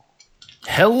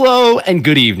Hello and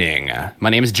good evening. My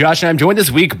name is Josh and I'm joined this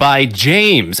week by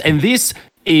James, and this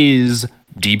is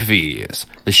Deep V's,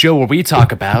 the show where we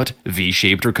talk about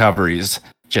V-shaped recoveries.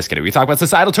 Just kidding, we talk about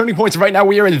societal turning points. Right now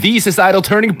we are in the societal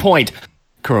turning point,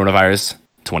 coronavirus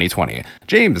 2020.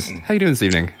 James, how you doing this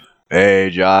evening? Hey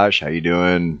Josh, how you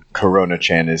doing?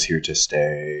 Corona-chan is here to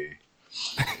stay.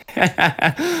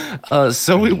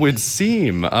 So it would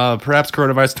seem. Perhaps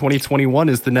coronavirus 2021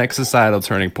 is the next societal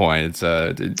turning point.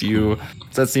 Does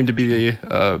that seem to be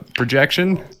the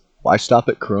projection? Why stop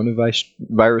at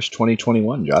coronavirus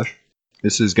 2021, Josh?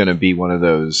 This is going to be one of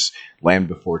those Land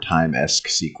Before Time-esque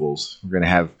sequels. We're going to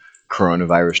have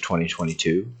coronavirus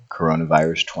 2022,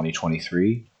 coronavirus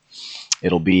 2023.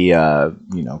 It'll be, kind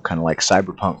of like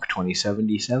Cyberpunk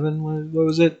 2077. What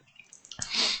was it?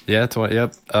 Yeah,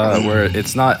 yep. Where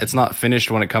it's not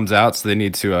finished when it comes out, so they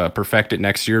need to perfect it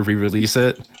next year, re-release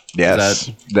it.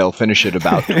 Yes, they'll finish it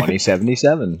about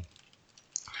 2077.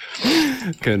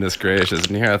 Goodness gracious!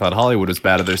 And here I thought Hollywood was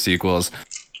bad at their sequels.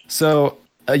 So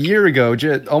a year ago,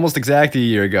 almost exactly a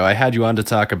year ago, I had you on to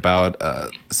talk about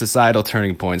societal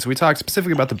turning points. We talked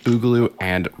specifically about the Boogaloo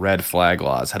and red flag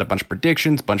laws. Had a bunch of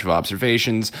predictions, bunch of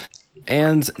observations,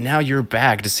 and now you're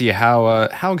back to see how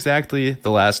exactly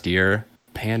the last year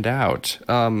panned out.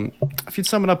 If you'd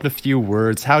sum it up in a few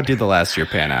words, how did the last year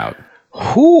pan out?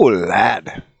 Ooh,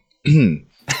 lad. It's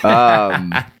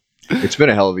been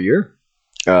a hell of a year.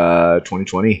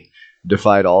 2020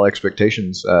 defied all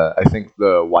expectations. I think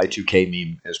the Y2K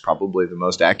meme is probably the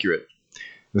most accurate.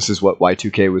 This is what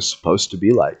Y2K was supposed to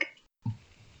be like.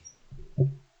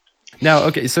 Now,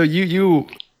 okay, so you're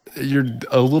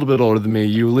a little bit older than me.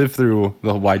 You lived through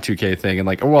the Y2K thing, and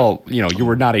you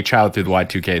were not a child through the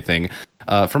Y2K thing.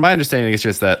 From my understanding, it's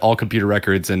just that all computer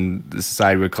records in the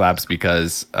society would collapse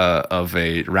because of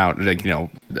a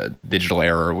digital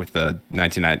error with the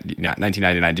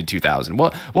 1999 to 2000.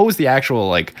 What was the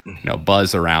actual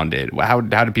buzz around it? How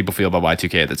did people feel about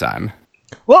Y2K at the time?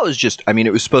 Well, it was just,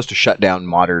 it was supposed to shut down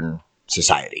modern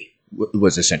society.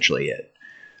 Was essentially it.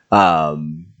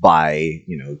 By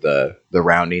the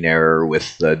rounding error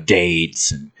with the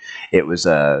dates, and it was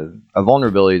a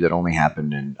vulnerability that only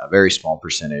happened in a very small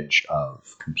percentage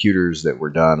of computers that were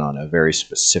done on a very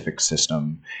specific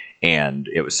system, and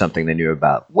it was something they knew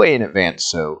about way in advance.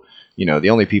 So the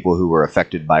only people who were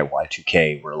affected by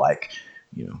Y2K were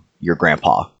your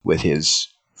grandpa with his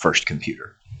first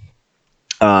computer.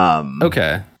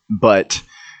 Okay, but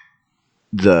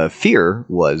the fear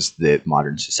was that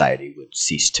modern society would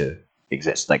cease to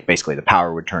exist. Basically the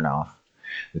power would turn off,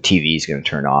 the TV is going to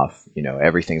turn off,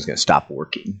 everything's going to stop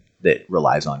working that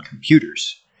relies on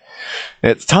computers.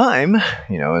 At the time,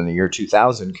 in the year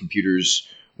 2000, computers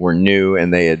were new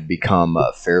and they had become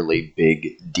a fairly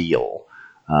big deal.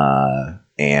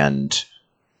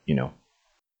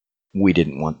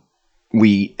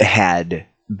 We had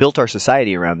built our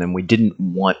society around them. We didn't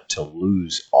want to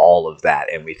lose all of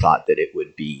that, and we thought that it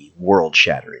would be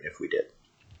world-shattering if we did.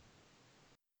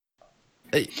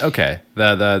 Okay,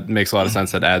 that makes a lot of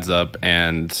sense. That adds up,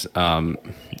 and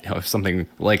if something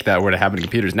like that were to happen to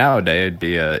computers nowadays,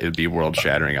 it would be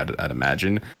world-shattering. I'd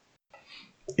imagine.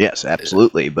 Yes,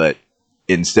 absolutely. But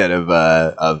instead of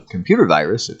a computer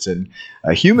virus, it's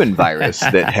a human virus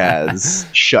that has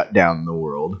shut down the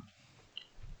world.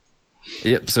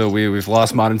 Yep, so we've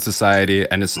lost modern society,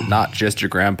 and it's not just your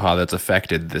grandpa that's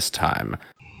affected this time.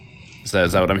 Is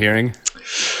that what I'm hearing?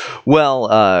 Well,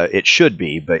 it should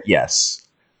be, but yes.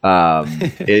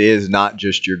 It is not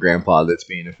just your grandpa that's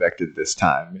being affected this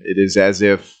time. It is as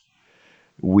if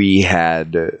we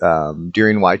had,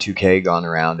 during Y2K, gone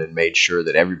around and made sure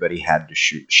that everybody had to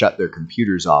shut their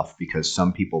computers off because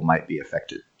some people might be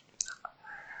affected.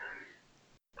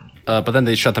 But then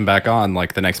they shut them back on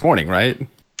the next morning, right?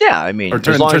 Yeah,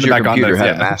 as long as your computer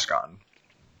had a mask on.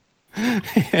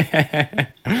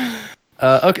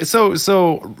 Okay,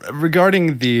 so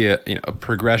regarding the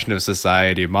progression of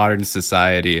society, modern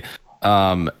society,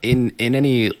 in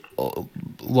any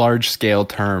large scale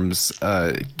terms,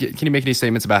 can you make any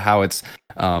statements about how it's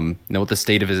what the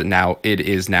state of it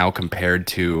is now compared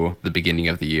to the beginning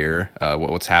of the year?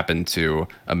 What's happened to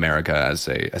America as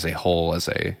a whole, as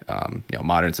a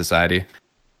modern society?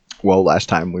 Well, last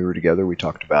time we were together, we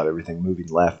talked about everything moving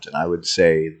left, and I would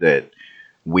say that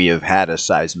we have had a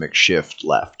seismic shift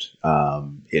left.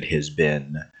 It has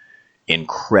been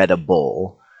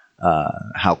incredible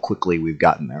how quickly we've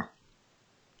gotten there.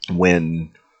 When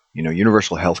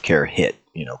universal healthcare hit,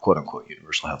 quote unquote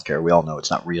universal healthcare, we all know it's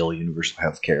not real universal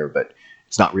healthcare, but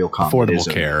it's not real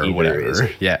communism. Affordable care or whatever.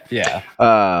 Yeah.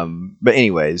 But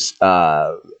anyways,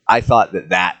 I thought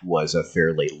that was a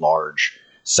fairly large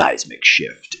seismic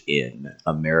shift in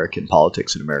American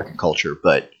politics and American culture.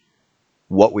 But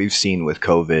what we've seen with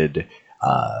COVID,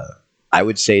 I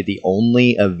would say the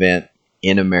only event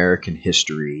in American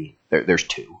history, there's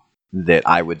two, that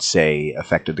I would say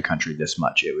affected the country this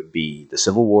much. It would be the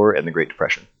Civil War and the Great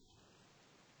Depression.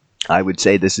 I would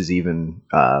say this is even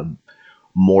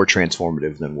more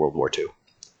transformative than World War II.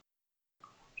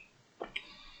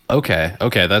 Okay,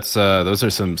 that's those are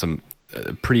some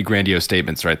pretty grandiose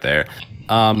statements right there.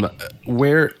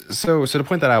 Where so to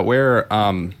point that out, where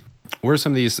are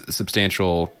some of these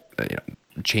substantial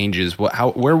changes?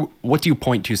 What do you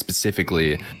point to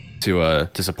specifically to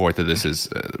support that this is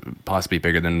possibly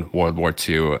bigger than World War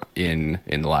II in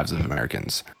the lives of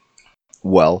Americans?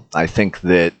 Well, I think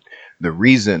that the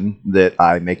reason that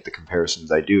I make the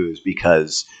comparisons I do is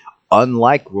because,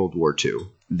 unlike World War II,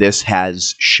 this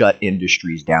has shut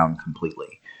industries down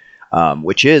completely,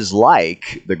 which is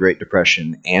like the Great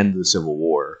Depression and the Civil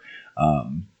War.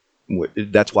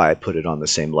 That's why I put it on the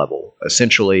same level.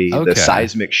 Essentially, the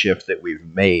seismic shift that we've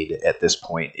made at this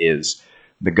point is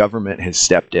the government has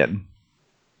stepped in,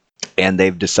 and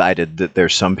they've decided that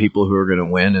there's some people who are going to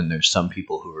win and there's some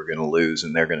people who are going to lose,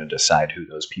 and they're going to decide who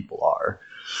those people are.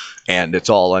 And it's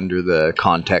all under the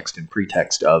context and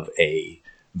pretext of a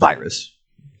virus,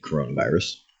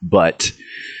 coronavirus. But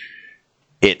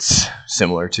it's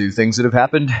similar to things that have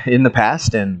happened in the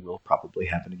past and will probably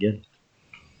happen again.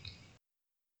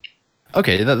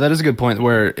 Okay, that is a good point.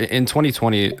 Where in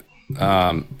 2020,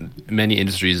 many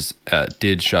industries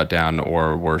did shut down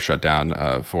or were shut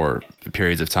down for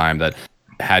periods of time that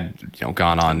had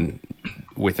gone on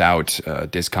without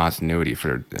discontinuity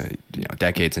for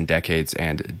decades and decades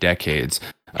and decades.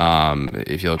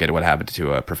 If you look at what happened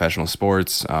to professional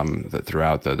sports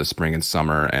throughout the spring and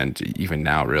summer, and even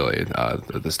now, really,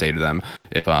 the state of them.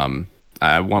 If one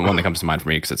that comes to mind for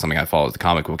me, because it's something I follow, the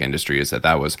comic book industry, is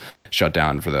that was shut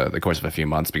down for the course of a few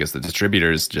months because the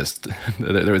distributors just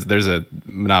there's a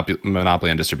monopoly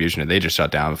on distribution, and they just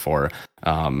shut down for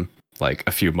like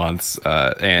a few months,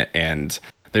 and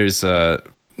there's a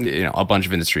bunch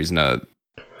of industries, and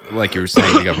like you were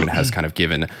saying, the government has kind of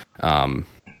given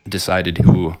decided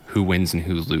who wins and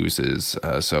who loses.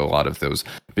 So a lot of those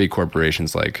big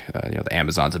corporations like the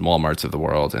Amazons and Walmarts of the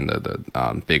world and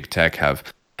the big tech have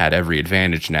had every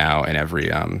advantage now and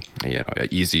every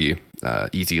easy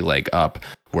leg up,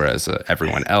 whereas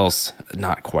everyone else,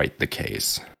 not quite the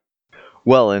case.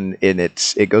 Well, and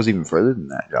it goes even further than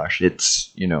that, Josh.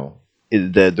 It's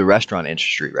the restaurant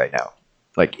industry right now,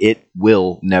 like, it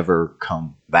will never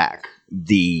come back.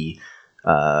 The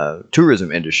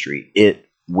tourism industry, it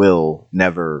will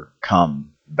never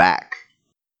come back.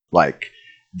 Like,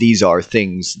 these are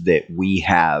things that we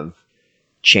have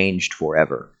changed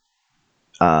forever.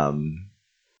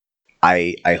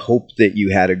 I hope that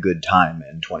you had a good time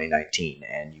in 2019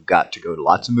 and you got to go to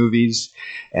lots of movies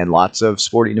and lots of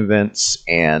sporting events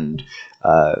and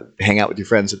hang out with your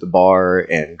friends at the bar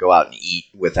and go out and eat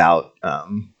without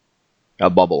a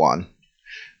bubble on.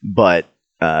 But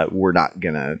we're not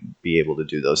going to be able to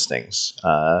do those things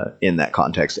in that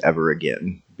context ever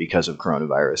again because of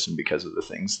coronavirus and because of the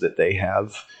things that they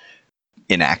have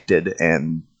enacted,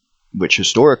 and which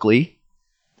historically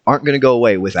aren't going to go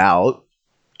away without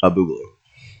a boogaloo.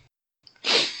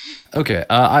 Okay,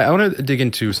 I want to dig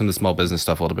into some of the small business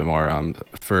stuff a little bit more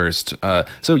first.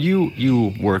 So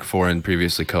you work for and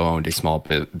previously co-owned a small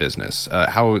business.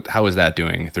 How is that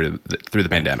doing through the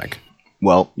pandemic?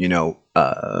 Well,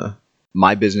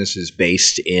 my business is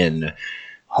based in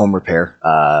home repair,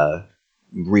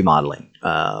 remodeling.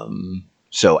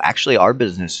 So actually, our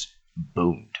business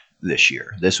boomed this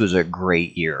year. This was a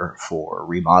great year for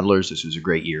remodelers. This was a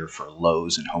great year for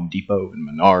Lowe's and Home Depot and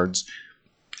Menards.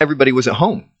 Everybody was at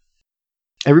home.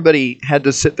 Everybody had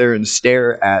to sit there and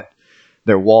stare at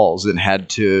their walls and had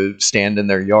to stand in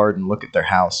their yard and look at their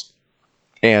house.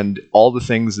 And all the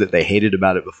things that they hated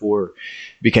about it before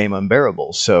became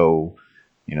unbearable. So,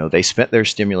 they spent their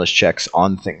stimulus checks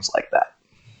on things like that.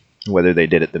 Whether they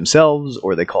did it themselves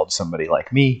or they called somebody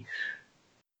like me,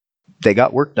 they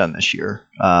got work done this year.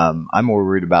 I'm more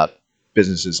worried about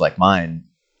businesses like mine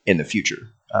in the future.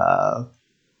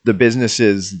 The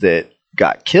businesses that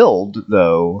got killed,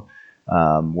 though,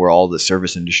 were all the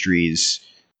service industries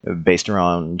based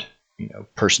around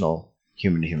personal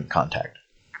human-to-human contact.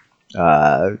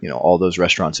 All those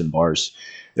restaurants and bars.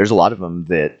 There's a lot of them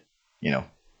that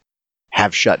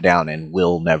have shut down and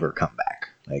will never come back.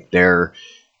 Like,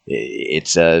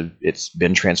 it's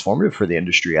been transformative for the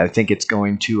industry. I think it's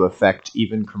going to affect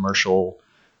even commercial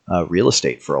real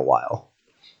estate for a while,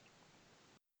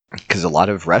 because a lot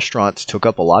of restaurants took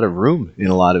up a lot of room in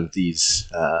a lot of these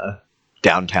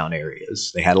downtown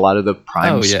areas. They had a lot of the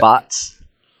prime Oh, yeah. spots.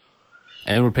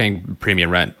 And we're paying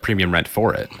premium rent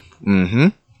for it. Mm-hmm.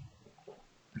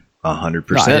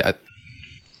 100%.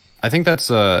 I think that's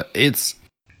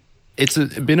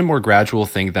been a more gradual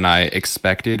thing than I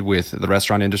expected with the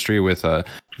restaurant industry, with the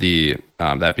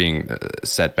that being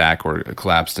set back or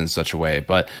collapsed in such a way.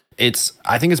 But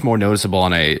I think it's more noticeable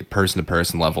on a person to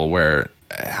person level, where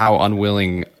how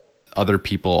unwilling other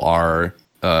people are.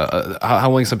 How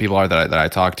willing some people are that I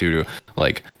talk to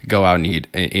like go out and eat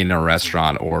in a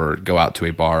restaurant or go out to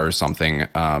a bar or something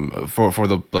for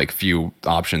the like few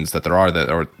options that there are,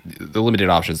 or the limited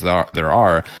options there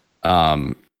are.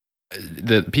 The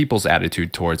people's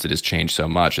attitude towards it has changed so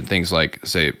much, and things like,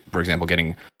 say, for example,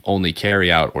 getting only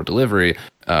carry out or delivery,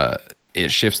 it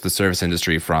shifts the service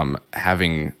industry from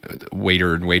having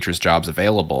waiter and waitress jobs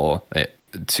available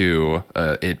to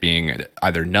it being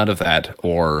either none of that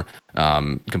or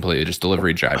completely just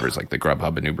delivery drivers like the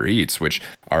Grubhub and Uber Eats, which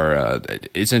are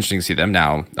it's interesting to see them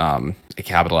now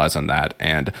capitalize on that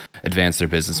and advance their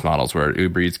business models, where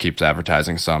Uber Eats keeps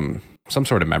advertising some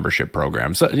sort of membership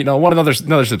program. So,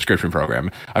 another subscription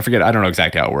program. I forget. I don't know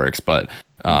exactly how it works, but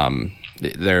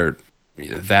they're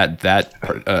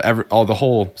the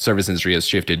whole service industry has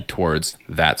shifted towards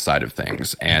that side of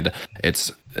things, and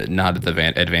it's not at the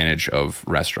advantage of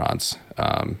restaurants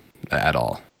at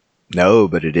all. No,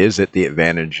 but it is at the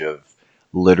advantage of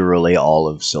literally all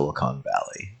of Silicon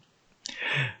Valley.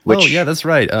 Which, yeah, that's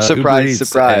right. Surprise,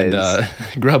 surprise. And,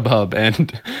 Grubhub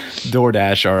and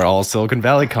DoorDash are all Silicon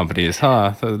Valley companies,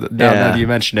 huh? Now that you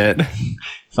mention it.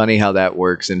 Funny how that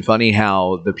works, and funny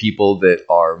how the people that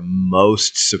are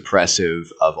most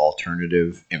suppressive of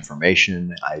alternative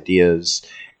information, ideas,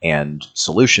 and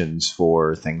solutions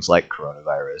for things like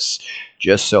coronavirus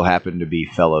just so happen to be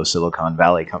fellow Silicon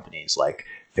Valley companies like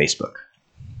Facebook.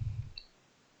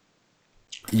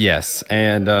 Yes,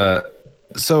 and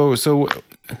so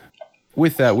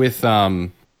with that, with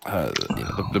the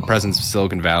presence of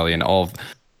Silicon Valley and all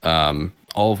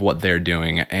of what they're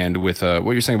doing, and with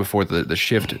what you're saying before, the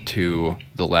shift to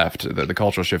the left, the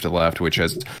cultural shift to the left, which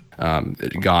has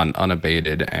gone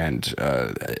unabated and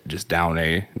just down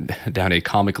a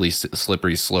comically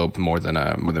slippery slope more than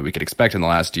we could expect in the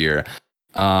last year.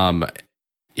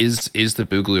 Is the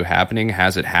Boogaloo happening?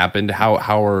 Has it happened?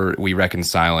 How are we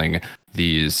reconciling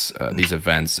these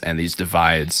events and these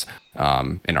divides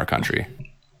in our country?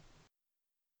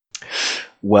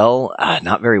 Well,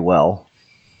 not very well.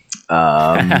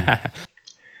 That's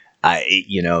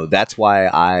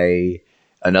why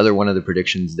another one of the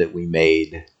predictions that we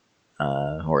made,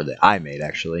 or that I made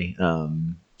actually,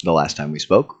 the last time we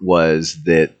spoke, was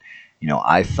that,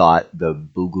 I thought the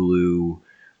Boogaloo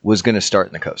was going to start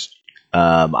in the coast.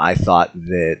 I thought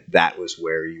that was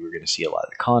where you were going to see a lot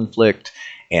of the conflict,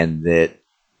 and that,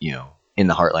 in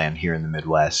the heartland here in the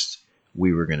Midwest,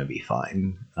 we were going to be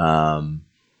fine.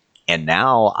 And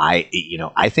now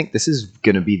I think this is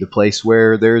going to be the place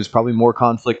where there's probably more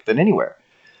conflict than anywhere.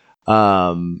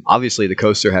 Obviously, the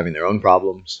coasts are having their own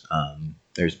problems.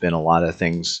 There's been a lot of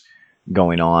things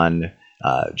going on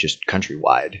just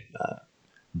countrywide.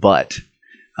 But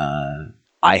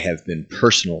I have been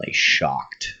personally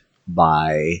shocked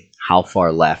by how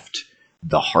far left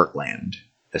the heartland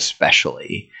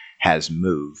especially has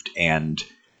moved, and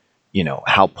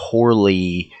how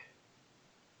poorly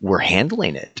we're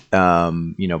handling it.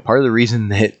 Part of the reason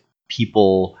that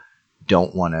people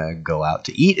don't want to go out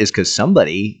to eat is because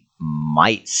somebody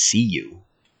might see you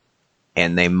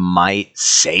and they might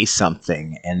say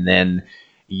something, and then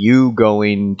you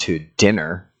going to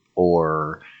dinner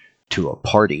or to a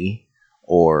party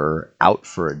or out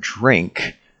for a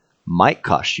drink might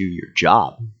cost you your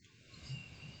job.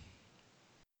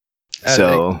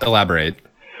 So elaborate.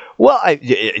 Well,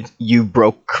 you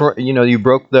broke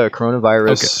the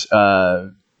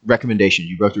coronavirus recommendations.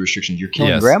 You broke the restrictions. You're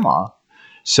killing grandma.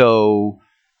 So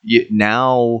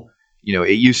now,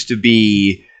 it used to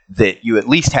be that you at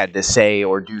least had to say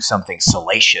or do something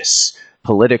salacious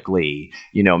politically.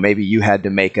 Maybe you had to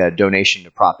make a donation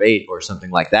to Prop 8 or something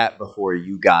like that before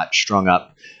you got strung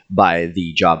up by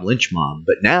the job lynch mob.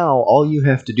 But now all you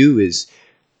have to do is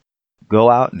go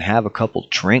out and have a couple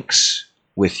drinks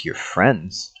with your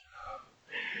friends,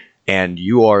 and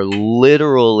you are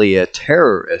literally a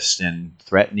terrorist and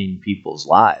threatening people's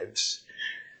lives.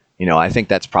 I think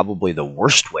that's probably the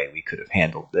worst way we could have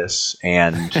handled this.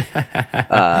 And,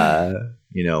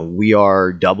 we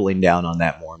are doubling down on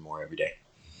that more and more every day.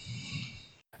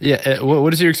 Yeah.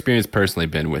 What has your experience personally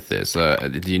been with this?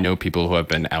 Do you know people who have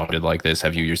been outed like this?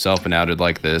 Have you yourself been outed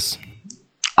like this?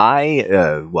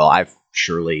 I've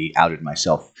surely outed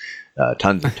myself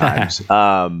tons of times.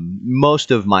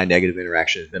 Most of my negative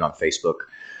interaction has been on Facebook.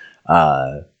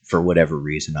 For whatever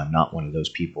reason, I'm not one of those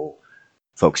people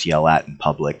folks yell at in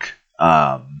public.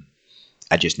 I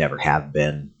just never have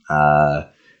been.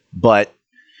 But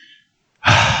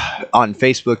on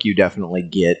Facebook, you definitely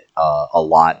get a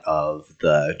lot of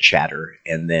the chatter.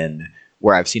 And then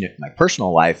where I've seen it in my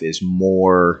personal life is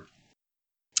more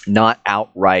not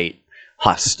outright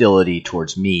hostility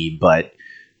towards me, but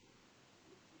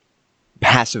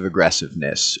passive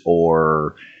aggressiveness,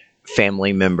 or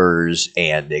family members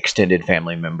and extended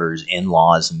family members,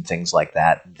 in-laws and things like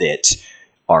that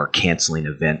are canceling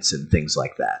events and things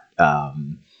like that.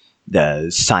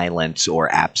 The silence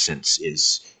or absence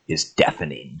is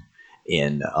deafening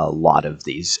in a lot of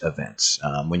these events.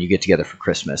 When you get together for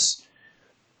Christmas,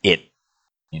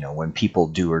 when people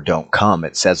do or don't come,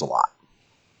 it says a lot.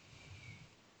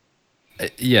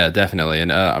 Yeah, definitely.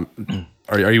 And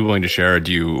are you willing to share? Or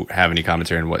do you have any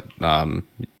commentary on what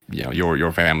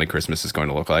your family Christmas is going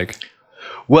to look like?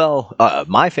 Well,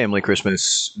 my family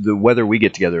Christmas, whether we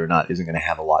get together or not, isn't going to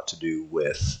have a lot to do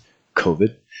with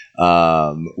COVID.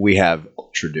 We have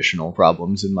traditional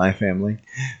problems in my family,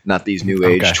 not these new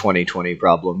age 2020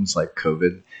 problems like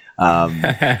COVID.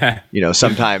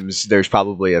 Sometimes there's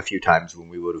probably a few times when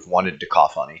we would have wanted to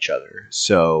cough on each other.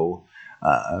 So,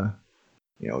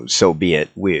 so be it.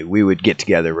 We would get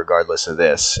together regardless of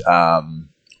this.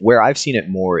 Where I've seen it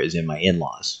more is in my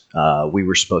in-laws. We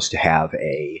were supposed to have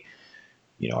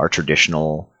our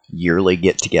traditional yearly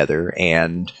get together,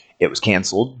 and it was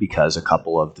canceled because a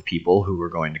couple of the people who were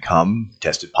going to come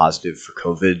tested positive for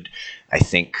COVID, I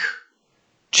think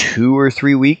 2 or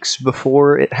 3 weeks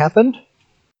before it happened.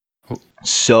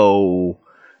 So,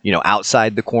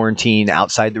 outside the quarantine,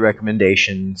 outside the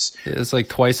recommendations. It's like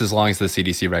twice as long as the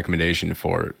CDC recommendation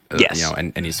for, yes.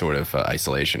 Any sort of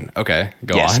isolation. Okay,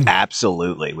 go on. Yes,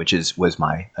 absolutely. Which was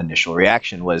my initial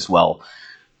reaction was, well,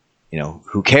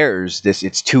 who cares?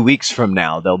 It's 2 weeks from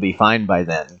now. They'll be fine by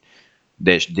then.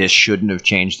 This shouldn't have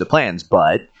changed the plans.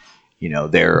 But,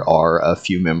 there are a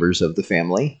few members of the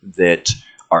family that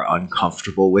are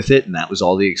uncomfortable with it. And that was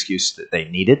all the excuse that they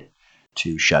needed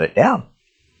to shut it down.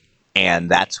 And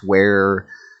that's where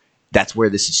this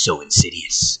is so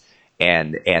insidious.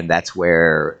 And that's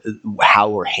where how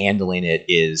we're handling it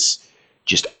is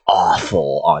just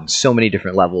awful on so many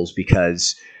different levels,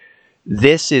 because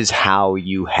this is how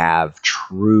you have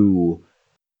true,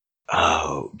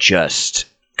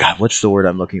 what's the word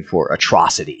I'm looking for?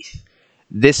 Atrocity.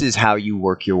 This is how you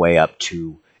work your way up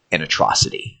to an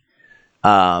atrocity.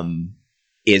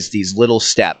 Is these little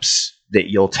steps that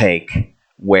you'll take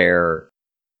where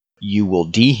you will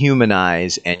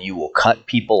dehumanize and you will cut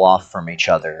people off from each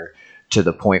other to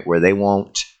the point where they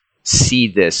won't see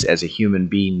this as a human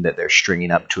being that they're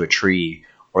stringing up to a tree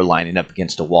or lining up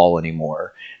against a wall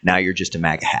anymore. Now you're just a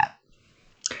MAGA hat.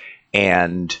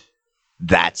 And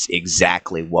that's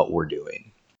exactly what we're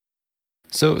doing.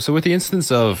 So with the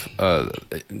instance of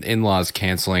in-laws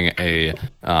canceling a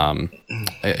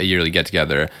yearly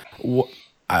get-together,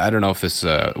 I don't know if this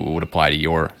would apply to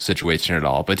your situation at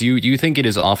all, but do you think it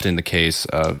is often the case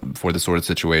for this sort of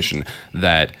situation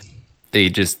that they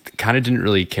just kind of didn't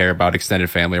really care about extended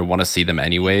family or want to see them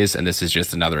anyways, and this is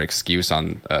just another excuse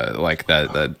on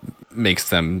that makes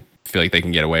them feel like they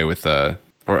can get away with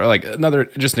or like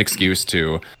just an excuse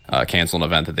to cancel an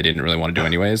event that they didn't really want to do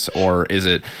anyways? Or is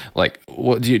it like,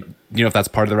 what do you know if that's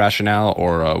part of the rationale,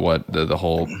 or what the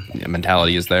whole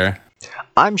mentality is there?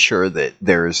 I'm sure that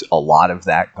there's a lot of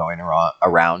that going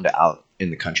around out in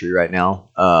the country right now.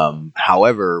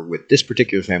 However, with this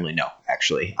particular family, no,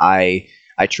 actually, I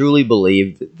truly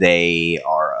believe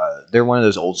that they're one of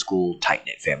those old school tight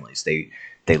knit families.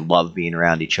 They love being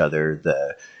around each other.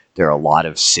 There are a lot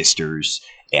of sisters,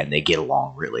 and they get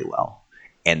along really well.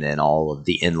 And then all of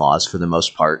the in-laws, for the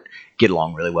most part, get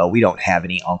along really well. We don't have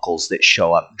any uncles that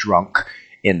show up drunk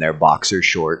in their boxer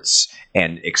shorts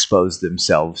and expose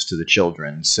themselves to the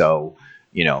children. So,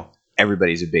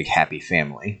 everybody's a big happy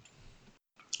family.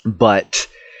 But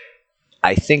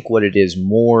I think what it is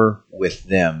more with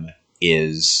them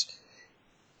is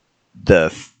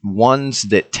the ones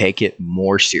that take it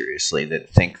more seriously, that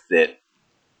think that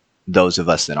those of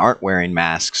us that aren't wearing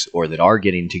masks or that are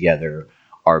getting together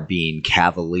are being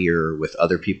cavalier with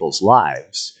other people's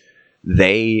lives.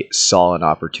 They saw an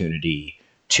opportunity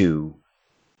to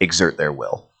exert their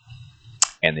will,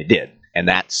 and they did. And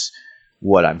that's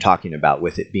what I'm talking about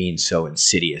with it being so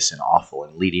insidious and awful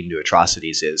and leading to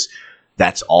atrocities. Is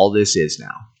that's all this is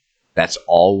now. That's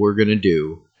all we're going to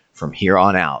do from here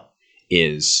on out,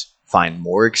 is find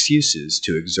more excuses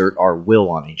to exert our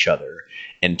will on each other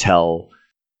until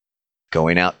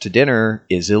going out to dinner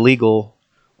is illegal,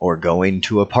 or going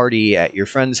to a party at your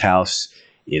friend's house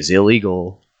is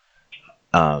illegal,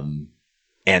 and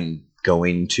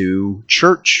going to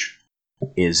church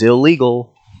is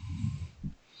illegal.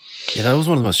 Yeah, that was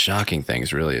one of the most shocking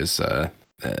things, really, is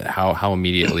how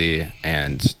immediately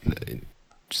and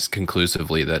just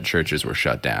conclusively that churches were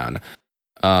shut down.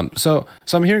 So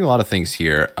I'm hearing a lot of things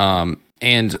here,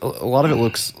 and a lot of it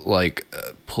looks like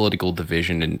political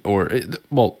division,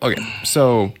 okay.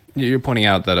 So you're pointing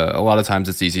out that a lot of times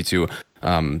it's easy to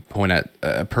point at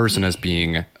a person as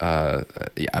being a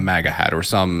MAGA hat or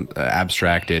some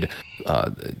abstracted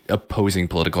opposing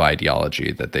political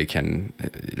ideology that they can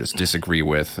just disagree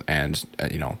with, and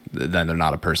then they're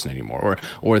not a person anymore,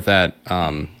 or that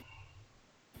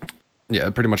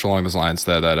pretty much along those lines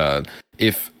that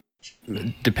if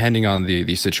depending on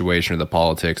the situation or the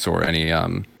politics or any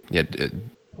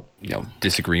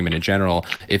disagreement in general,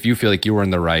 if you feel like you are in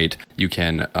the right, you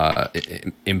can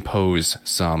impose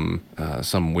some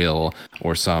will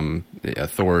or some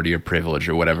authority or privilege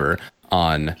or whatever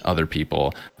on other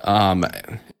people. How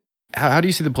do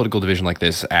you see the political division like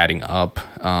this adding up?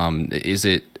 Is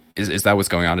that what's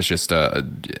going on? It's just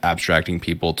abstracting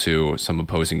people to some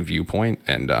opposing viewpoint,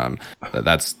 and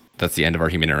that's the end of our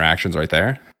human interactions right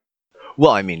there?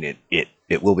 Well, I mean,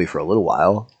 it will be for a little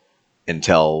while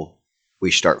until we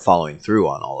start following through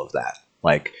on all of that.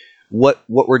 Like what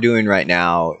we're doing right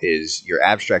now is you're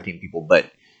abstracting people, but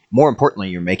more importantly,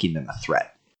 you're making them a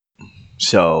threat.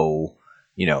 So,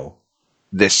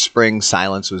 this spring,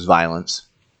 silence was violence.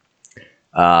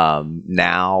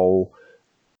 Now,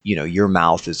 your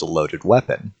mouth is a loaded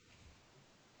weapon.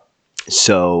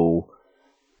 So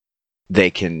they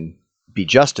can be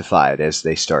justified as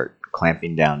they start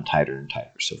clamping down tighter and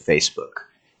tighter. So Facebook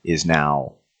is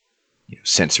now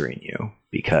censoring you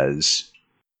because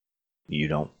you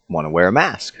don't want to wear a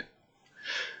mask,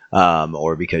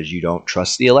 or because you don't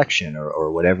trust the election,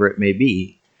 or whatever it may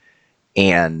be.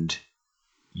 And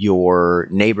your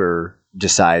neighbor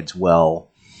decides, well,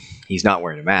 he's not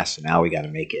wearing a mask, so now we got to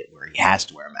make it where he has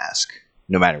to wear a mask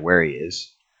no matter where he is.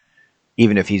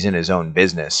 Even if he's in his own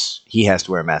business, he has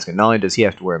to wear a mask. And not only does he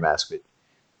have to wear a mask, but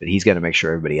he's got to make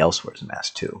sure everybody else wears a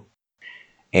mask too.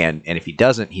 And if he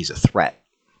doesn't, he's a threat.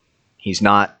 He's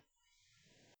not,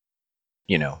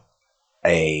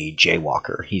 a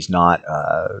jaywalker. He's not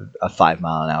a 5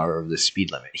 mile an hour over the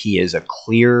speed limit. He is a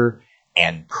clear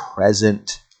and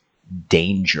present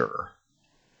danger.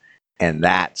 And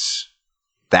that's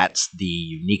the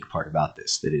unique part about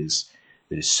this that is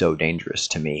so dangerous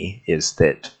to me, is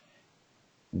that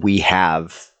we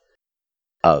have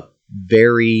a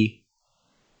very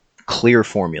clear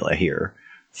formula here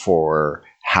for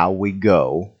how we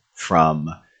go from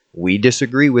we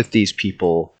disagree with these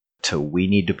people to we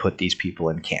need to put these people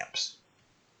in camps.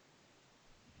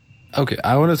 Okay,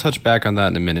 I want to touch back on that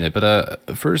in a minute, but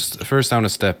first I want to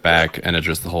step back and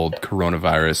address the whole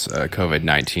coronavirus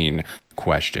COVID-19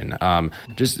 question.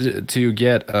 Just to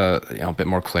get a bit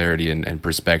more clarity and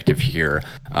perspective here.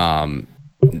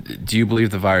 Do you believe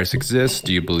the virus exists?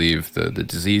 Do you believe the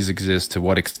disease exists? To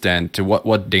what extent? To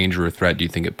what danger or threat do you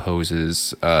think it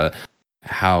poses?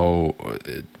 How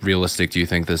realistic do you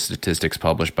think the statistics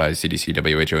published by CDC,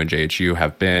 WHO, and JHU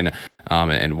have been,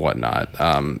 and whatnot?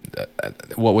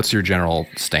 What's your general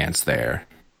stance there?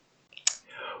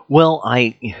 Well,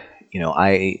 I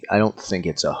don't think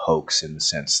it's a hoax, in the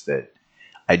sense that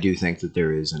I do think that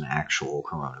there is an actual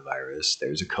coronavirus.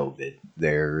 There's a COVID.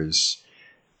 There's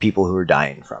people who are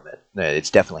dying from it.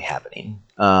 It's definitely happening.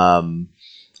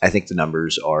 I think the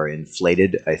numbers are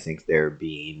inflated. I think they're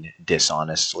being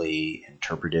dishonestly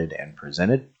interpreted and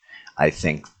presented. I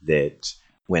think that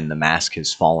when the mask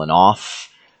has fallen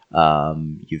off,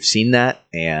 you've seen that,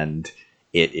 and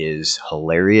it is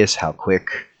hilarious how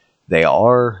quick they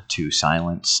are to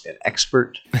silence an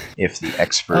expert if the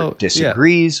expert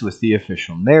disagrees with the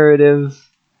official narrative.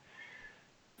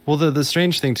 Well, the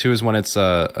strange thing too is when it's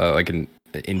like an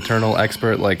internal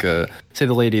expert, like say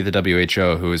the lady at the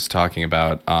WHO who is talking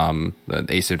about the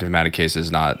asymptomatic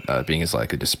cases not being as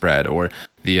likely to spread, or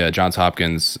the Johns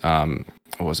Hopkins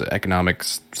what was it,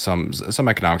 economics, some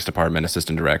economics department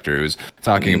assistant director who's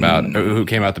talking about, who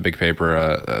came out the big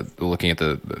paper looking at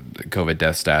the COVID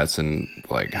death stats, and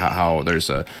like how there's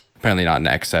apparently not an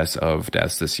excess of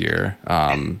deaths this year,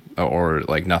 or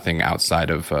like nothing outside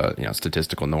of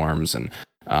statistical norms, and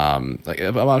like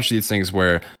a bunch of these things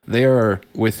where they are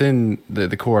within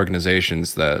the core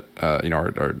organizations that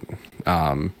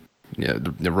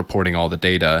they're reporting all the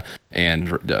data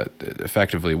and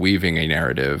effectively weaving a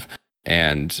narrative,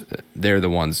 and they're the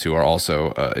ones who are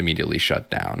also immediately shut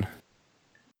down.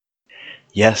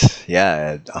 Yes,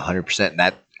 yeah, 100%. And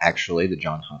that actually, the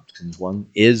John Hopkins one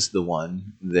is the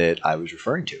one that I was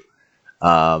referring to.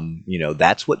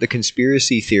 That's what the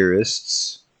conspiracy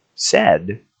theorists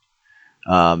said.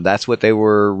 That's what they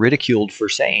were ridiculed for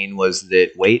saying, was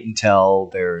that wait until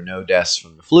there are no deaths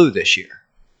from the flu this year.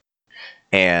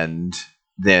 And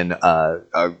then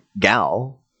a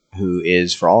gal who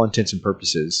is, for all intents and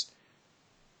purposes,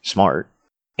 smart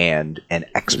and an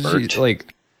expert. She's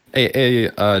like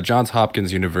a Johns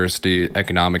Hopkins University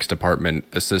economics department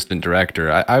assistant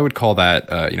director. I would call that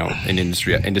an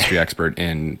industry expert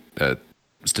in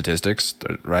statistics,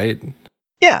 right?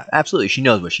 Yeah, absolutely. She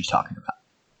knows what she's talking about.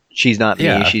 She's not me.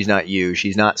 Yeah. She's not you.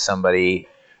 She's not somebody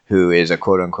who is a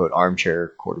quote unquote armchair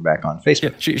quarterback on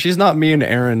Facebook. Yeah, she's not me and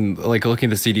Aaron like looking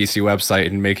at the CDC website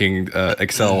and making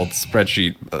Excel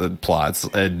spreadsheet plots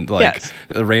and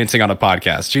ranting on a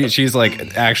podcast. She's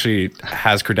like actually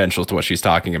has credentials to what she's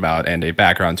talking about and a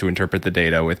background to interpret the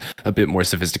data with a bit more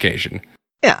sophistication.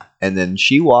 Yeah, and then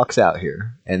she walks out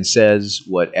here and says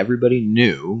what everybody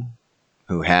knew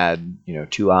who had,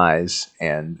 two eyes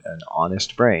and an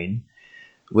honest brain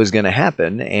was going to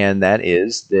happen, and that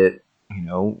is that,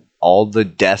 all the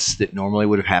deaths that normally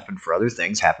would have happened for other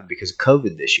things happened because of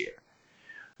COVID this year,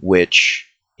 which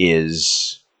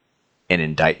is an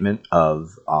indictment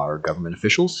of our government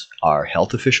officials, our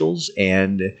health officials,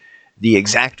 and the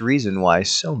exact reason why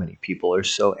so many people are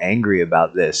so angry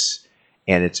about this,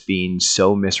 and it's being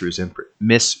so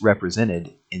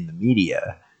misrepresented in the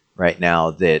media right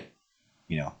now that,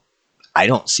 I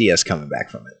don't see us coming back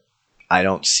from it. I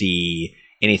don't see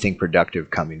anything productive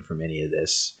coming from any of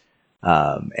this.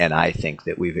 And I think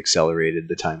that we've accelerated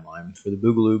the timeline for the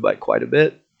Boogaloo by quite a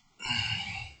bit.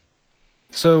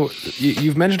 So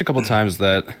you've mentioned a couple of times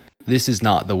that this is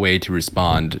not the way to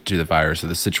respond to the virus or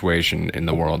the situation in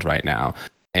the world right now.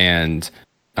 And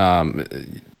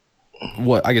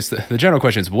what I guess the general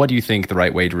question is, what do you think the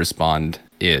right way to respond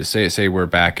is? Say we're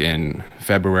back in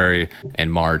February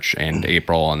and March and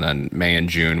April and then May and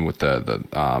June with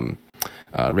the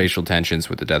racial tensions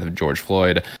with the death of George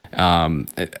Floyd.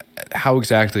 How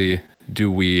exactly do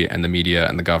we and the media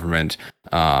and the government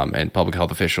and public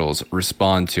health officials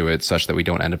respond to it such that we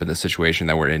don't end up in the situation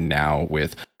that we're in now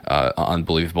with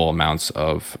unbelievable amounts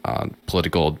of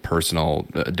political, personal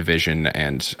division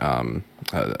and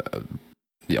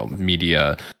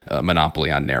media monopoly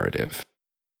on narrative?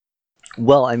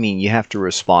 Well, I mean, you have to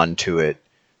respond to it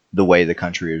the way the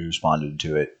country has responded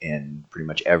to it in pretty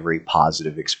much every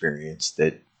positive experience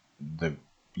that the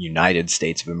United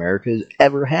States of America has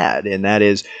ever had, and that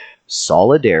is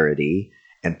solidarity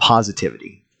and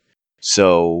positivity.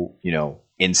 So,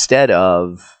 instead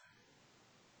of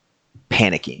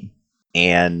panicking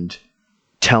and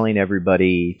telling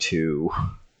everybody to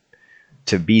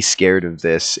be scared of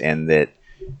this and that,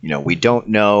 we don't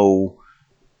know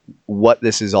what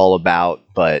this is all about,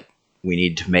 but we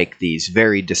need to make these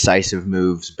very decisive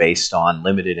moves based on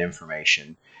limited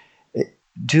information.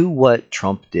 Do what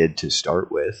Trump did to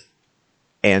start with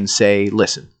and say,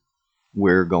 listen,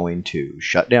 we're going to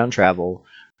shut down travel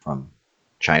from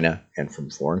China and from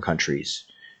foreign countries.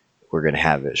 We're going to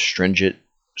have a stringent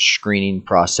screening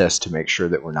process to make sure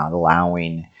that we're not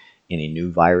allowing any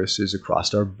new viruses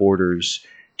across our borders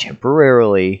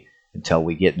temporarily until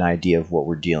we get an idea of what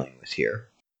we're dealing with here.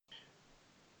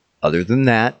 Other than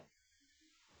that,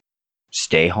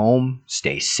 stay home,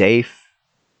 stay safe,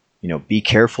 be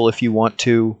careful if you want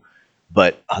to,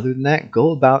 but other than that,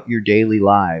 go about your daily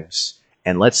lives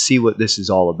and let's see what this is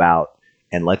all about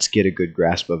and let's get a good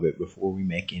grasp of it before we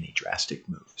make any drastic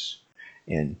moves.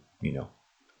 And,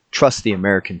 trust the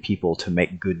American people to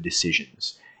make good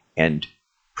decisions and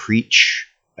preach,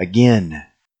 again,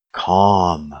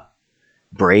 calm,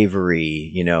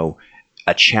 bravery,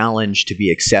 a challenge to be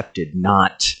accepted,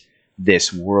 not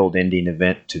this world-ending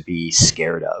event to be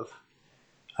scared of.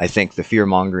 I think the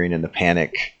fear-mongering and the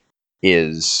panic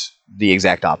is the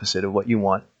exact opposite of what you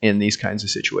want in these kinds of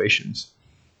situations.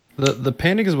 The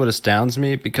panic is what astounds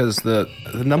me because the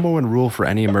number one rule for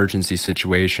any emergency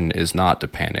situation is not to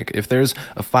panic. If there's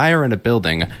a fire in a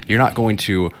building, you're not going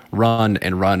to run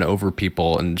over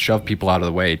people and shove people out of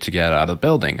the way to get out of the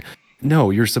building.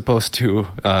 No, you're supposed to,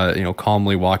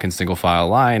 calmly walk in single file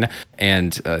line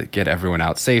and get everyone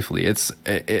out safely.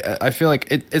 I feel like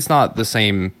it's not the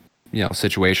same,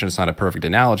 situation. It's not a perfect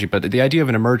analogy, but the idea of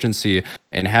an emergency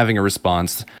and having a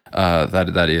response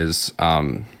that is,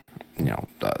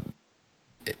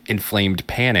 inflamed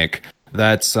panic.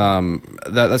 That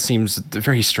seems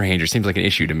very strange. It seems like an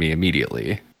issue to me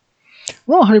immediately.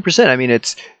 Well, 100%. I mean,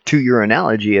 it's, to your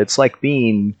analogy, it's like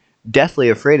being deathly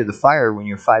afraid of the fire when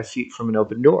you're 5 feet from an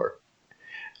open door.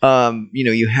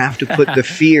 You have to put the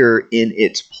fear in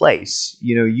its place.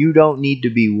 You don't need to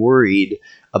be worried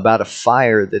about a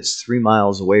fire that's 3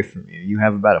 miles away from you. You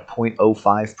have about a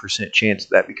 0.05% chance of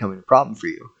that becoming a problem for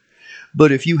you.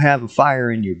 But if you have a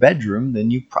fire in your bedroom,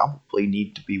 then you probably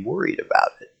need to be worried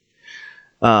about it.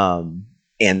 And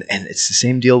it's the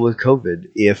same deal with COVID.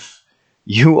 If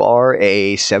you are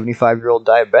a 75-year-old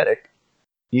diabetic,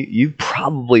 you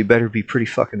probably better be pretty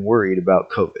fucking worried about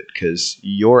COVID, because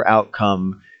your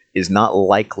outcome is not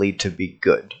likely to be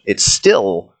good. It's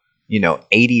still,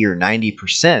 80 or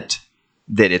 90%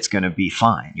 that it's going to be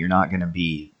fine. You're not going to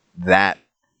be that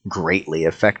greatly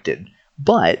affected.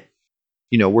 But,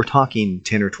 we're talking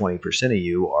 10 or 20% of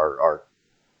you are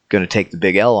going to take the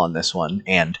big L on this one.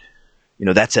 And,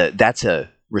 that's a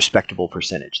respectable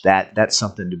percentage. That's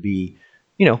something to be,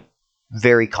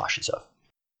 very cautious of.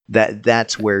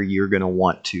 That's where you're going to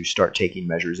want to start taking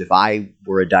measures. If I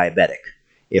were a diabetic,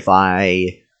 if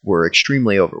I were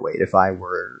extremely overweight, if I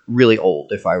were really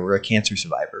old, if I were a cancer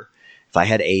survivor, if I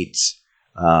had AIDS,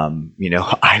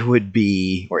 I would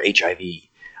be, or HIV,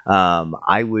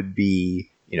 I would be,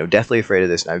 deathly afraid of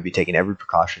this, and I would be taking every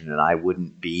precaution, and I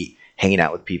wouldn't be hanging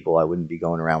out with people. I wouldn't be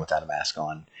going around without a mask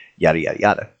on, yada, yada,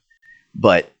 yada.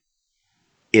 But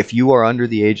if you are under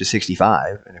the age of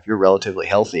 65, and if you're relatively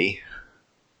healthy,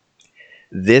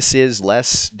 this is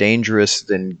less dangerous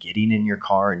than getting in your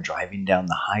car and driving down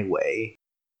the highway.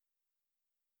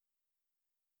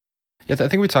 Yeah, I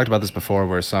think we talked about this before,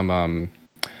 where some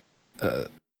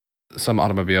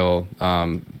automobile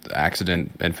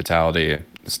accident and fatality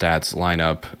stats line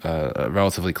up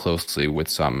relatively closely with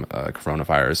some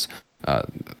coronavirus,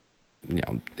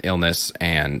 illness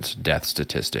and death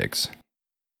statistics.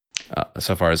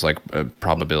 So far as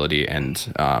probability and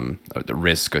the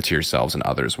risk to yourselves and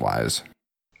others wise.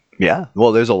 Yeah,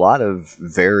 well, there's a lot of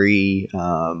very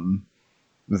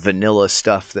vanilla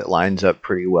stuff that lines up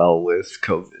pretty well with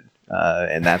COVID,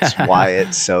 and that's why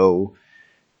it's so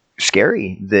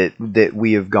scary that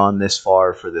we have gone this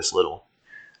far for this little.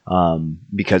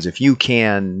 Because if you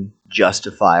can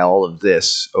justify all of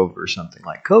this over something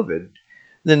like COVID,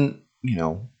 then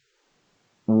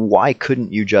why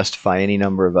couldn't you justify any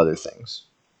number of other things?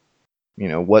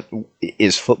 What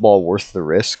is football worth the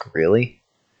risk, really?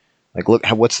 Look,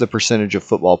 what's the percentage of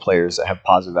football players that have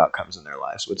positive outcomes in their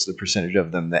lives? What's the percentage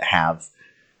of them that have,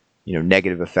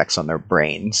 negative effects on their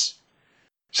brains?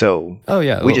 So,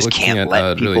 we just can't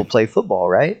let people play football,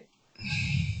 right?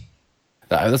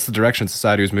 That's the direction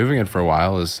society was moving in for a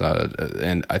while.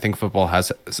 And I think football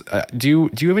has. Do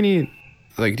you have any?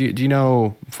 Do you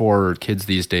know, for kids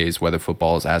these days, whether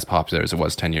football is as popular as it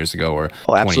was 10 years ago or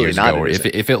 20 years ago, or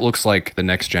if it looks like the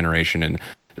next generation in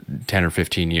 10 or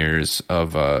 15 years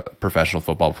of professional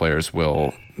football players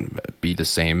will be the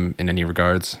same in any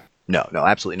regards? No,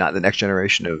 absolutely not. The next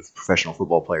generation of professional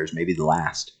football players may be the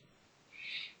last.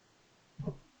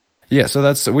 Yeah,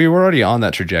 so we were already on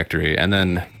that trajectory. And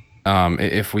then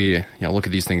if we look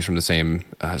at these things from the same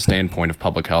standpoint of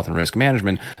public health and risk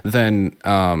management, then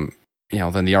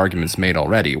then the argument's made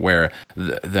already, where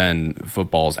then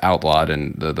football's outlawed,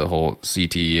 and the whole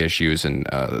CTE issues and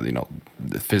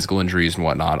the physical injuries and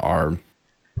whatnot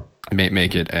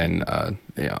make it an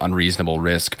unreasonable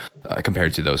risk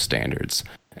compared to those standards.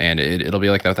 And it'll be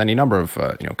like that with any number of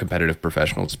competitive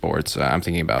professional sports. I'm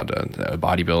thinking about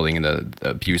bodybuilding and the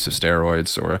abuse of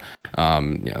steroids, or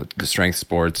the strength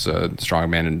sports,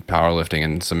 strongman and powerlifting,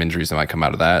 and some injuries that might come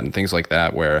out of that, and things like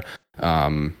that, where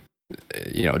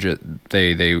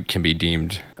they can be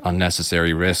deemed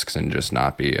unnecessary risks and just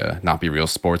not be real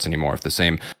sports anymore. If the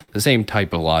same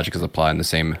type of logic is applied and the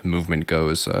same movement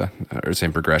goes, or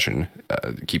same progression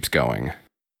keeps going.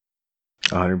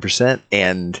 100%.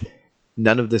 And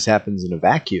none of this happens in a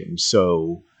vacuum.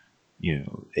 So,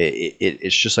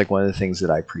 it's just like one of the things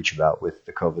that I preach about with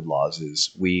the COVID laws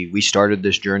is we started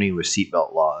this journey with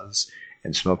seatbelt laws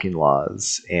and smoking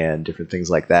laws and different things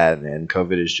like that. And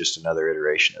COVID is just another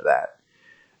iteration of that.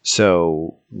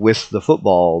 So with the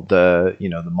football, the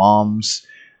moms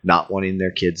not wanting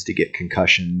their kids to get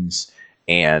concussions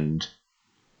and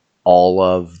all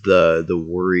of the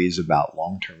worries about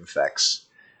long-term effects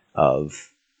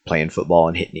of playing football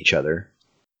and hitting each other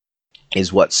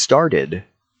is what started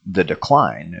the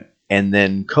decline. And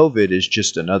then COVID is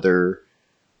just another,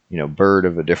 bird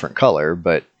of a different color,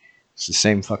 but it's the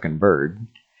same fucking bird.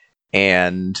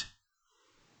 And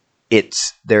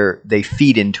they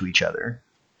feed into each other.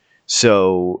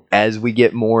 So as we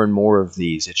get more and more of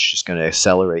these, it's just going to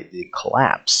accelerate the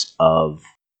collapse of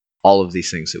all of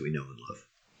these things that we know and love.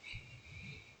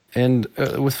 And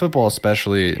with football,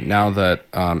 especially now that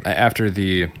after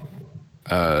the,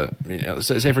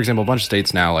 say for example, a bunch of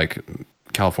states now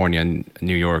California and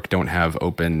New York don't have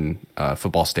open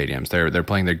football stadiums. They're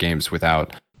playing their games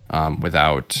without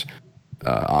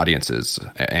audiences,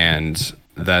 and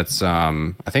that's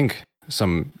I think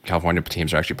some California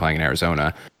teams are actually playing in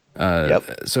Arizona.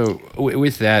 So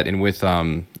with that and with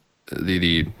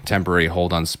the temporary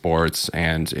hold on sports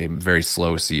and a very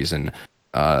slow season,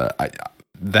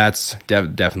 that's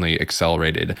definitely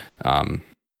accelerated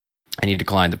any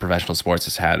decline that professional sports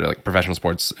has had. Like professional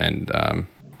sports and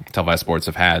televised sports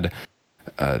have had,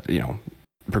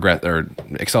 progress or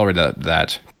accelerated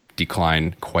that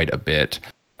decline quite a bit.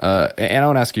 And I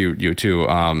want to ask you too,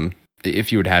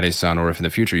 if you had a son, or if in the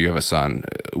future you have a son,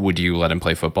 would you let him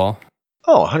play football?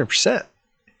 Oh, 100%.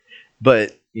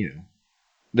 But,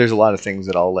 there's a lot of things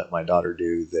that I'll let my daughter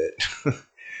do that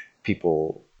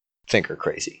people think are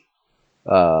crazy.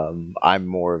 I'm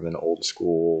more of an old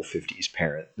school 50s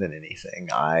parent than anything.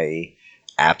 I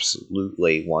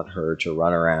absolutely want her to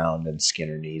run around and skin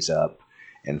her knees up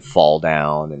and fall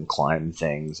down and climb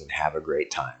things and have a great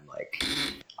time. Like,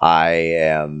 I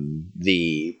am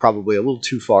probably a little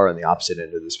too far on the opposite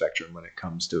end of the spectrum when it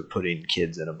comes to putting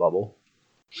kids in a bubble.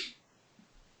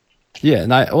 Yeah,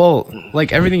 and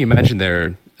like everything you mentioned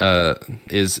there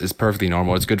is perfectly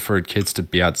normal. It's good for kids to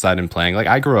be outside and playing. Like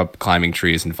I grew up climbing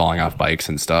trees and falling off bikes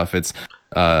and stuff. It's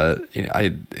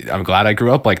I'm glad I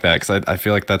grew up like that, because I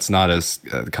feel like that's not as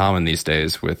common these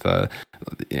days with the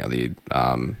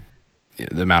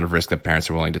amount of risk that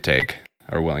parents are willing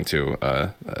to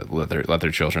let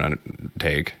their children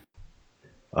take.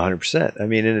 100%. I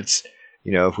mean, and it's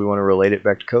if we want to relate it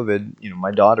back to COVID,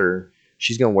 my daughter,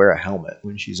 she's going to wear a helmet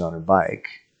when she's on her bike,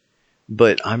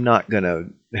 but I'm not going to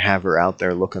have her out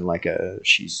there looking like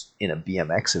she's in a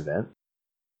BMX event.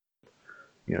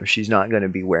 She's not going to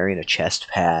be wearing a chest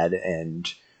pad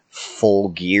and full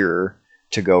gear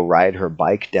to go ride her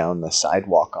bike down the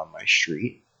sidewalk on my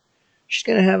street. She's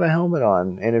going to have a helmet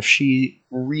on, and if she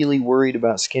really worried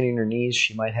about skinning her knees,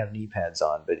 she might have knee pads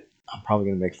on, but I'm probably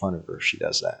going to make fun of her if she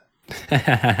does that.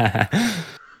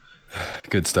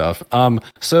 Good stuff.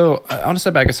 So I want to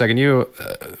step back a second.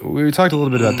 We talked a little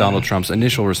bit about Donald Trump's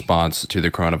initial response to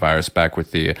the coronavirus back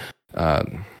with the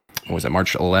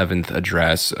March 11th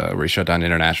address, where he shut down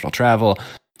international travel.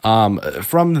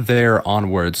 From there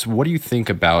onwards, what do you think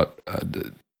about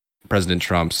President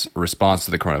Trump's response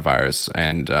to the coronavirus?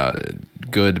 And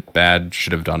good, bad,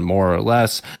 should have done more or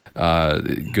less?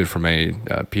 Good from a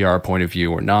PR point of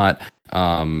view or not?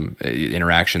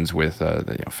 Interactions with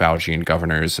Fauci and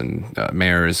governors and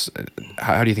mayors.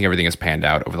 How do you think everything has panned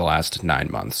out over the last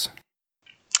 9 months?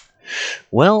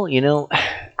 Well,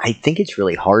 I think it's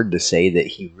really hard to say that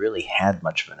he really had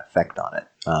much of an effect on it.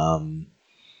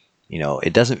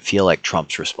 It doesn't feel like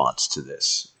Trump's response to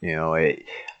this.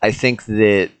 I think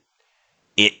that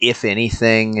if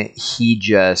anything, he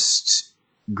just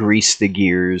grease the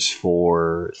gears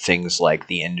for things like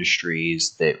the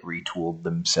industries that retooled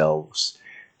themselves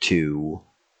to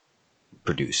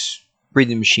produce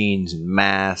breathing machines and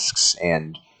masks,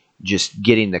 and just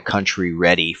getting the country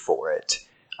ready for it,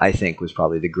 I think was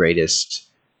probably the greatest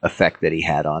effect that he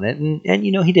had on it. And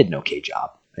he did an okay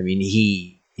job. I mean,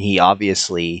 he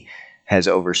obviously has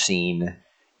overseen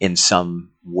in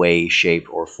some way,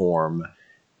 shape, or form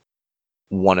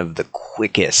one of the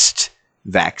quickest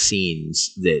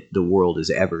vaccines that the world has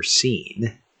ever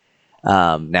seen.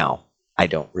 Now, I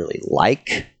don't really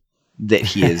like that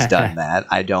he has done that.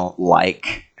 I don't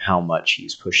like how much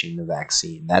he's pushing the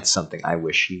vaccine. That's something I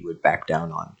wish he would back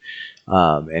down on,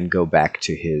 and go back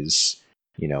to his,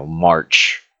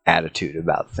 March attitude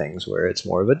about things, where it's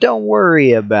more of a don't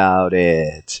worry about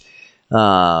it.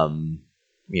 But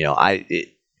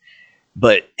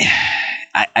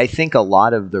I think a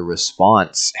lot of the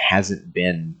response hasn't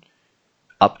been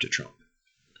up to Trump.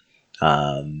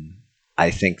 I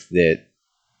think that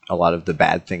a lot of the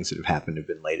bad things that have happened have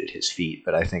been laid at his feet,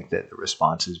 but I think that the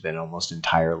response has been almost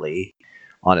entirely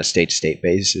on a state-to-state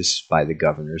basis by the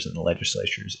governors and the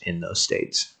legislatures in those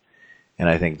states. And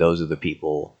I think those are the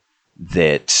people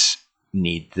that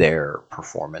need their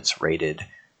performance rated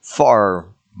far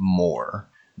more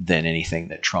than anything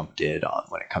that Trump did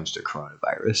when it comes to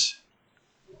coronavirus.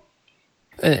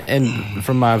 And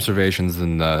from my observations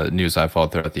and the news I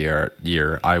followed throughout the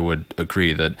year, I would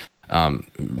agree that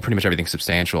pretty much everything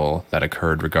substantial that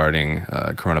occurred regarding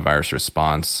coronavirus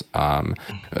response,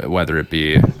 whether it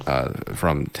be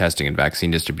from testing and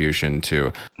vaccine distribution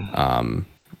to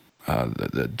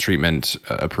the treatment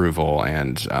approval,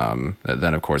 and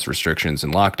then, of course, restrictions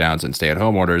and lockdowns and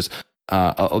stay-at-home orders,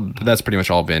 that's pretty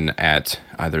much all been at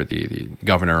either the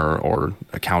governor or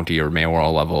a county or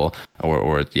mayoral level,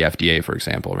 or at the FDA, for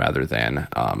example, rather than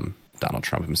Donald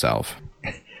Trump himself.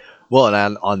 Well,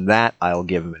 and on that, I'll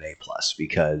give him an A plus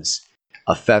because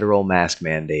a federal mask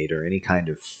mandate or any kind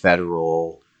of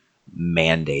federal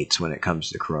mandates when it comes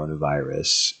to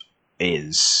coronavirus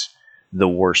is the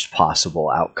worst possible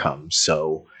outcome.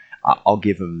 So I'll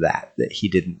give him that he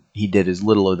did as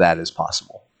little of that as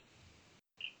possible.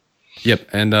 Yep,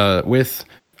 and with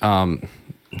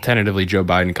tentatively Joe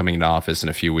Biden coming into office in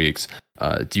a few weeks,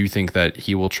 do you think that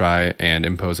he will try and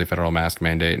impose a federal mask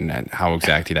mandate, and how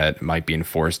exactly that might be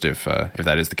enforced if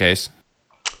that is the case?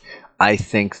 I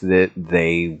think that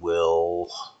they will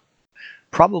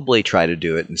probably try to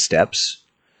do it in steps.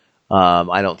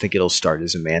 I don't think it'll start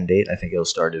as a mandate. I think it'll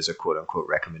start as a quote unquote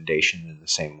recommendation in the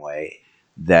same way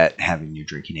that having your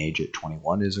drinking age at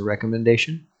 21 is a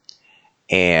recommendation.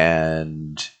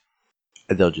 And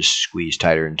they'll just squeeze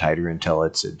tighter and tighter until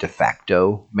it's a de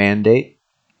facto mandate.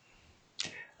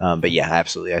 But yeah,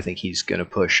 absolutely. I think he's going to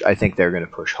push. I think they're going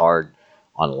to push hard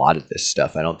on a lot of this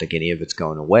stuff. I don't think any of it's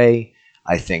going away.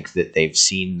 I think that they've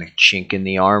seen the chink in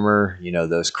the armor,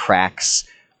 those cracks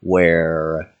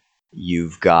where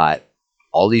you've got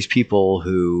all these people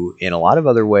who, in a lot of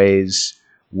other ways,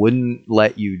 wouldn't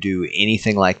let you do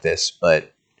anything like this.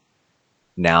 But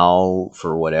now,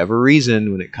 for whatever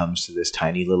reason, when it comes to this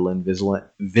tiny little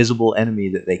invisible enemy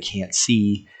that they can't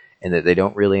see and that they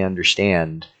don't really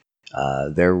understand,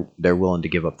 they're willing to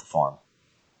give up the farm.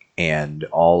 And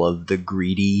all of the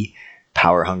greedy,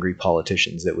 power-hungry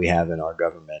politicians that we have in our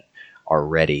government are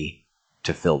ready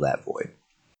to fill that void.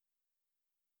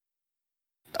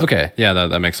 Okay, yeah,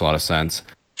 that makes a lot of sense.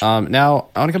 Now,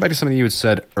 I want to come back to something you had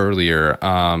said earlier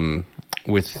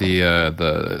with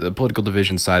the political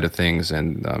division side of things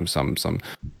and some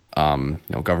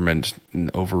government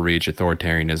overreach,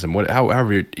 authoritarianism,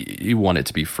 however you want it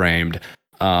to be framed.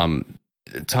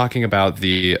 Talking about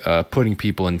the putting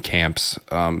people in camps,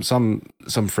 some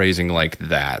phrasing like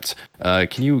that.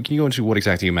 Can you go into what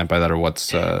exactly you meant by that, or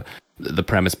what's the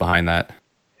premise behind that?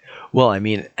 Well, I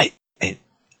mean,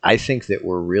 I think that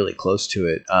we're really close to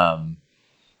it.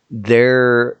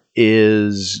 There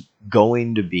is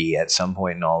going to be, at some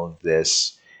point in all of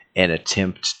this, an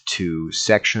attempt to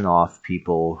section off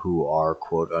people who are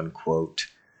quote unquote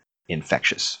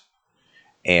infectious,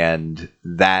 and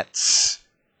that's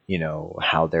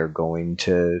how they're going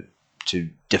to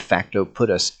de facto put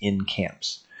us in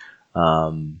camps.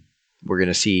 We're going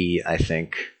to see, I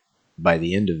think, by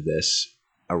the end of this,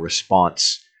 a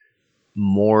response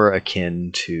more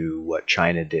akin to what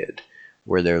China did,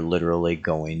 where they're literally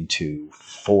going to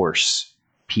force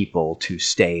people to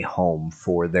stay home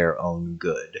for their own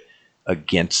good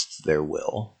against their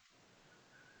will.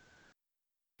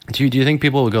 Do you think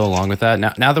people will go along with that?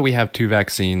 Now that we have 2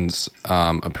 vaccines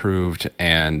approved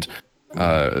and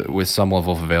with some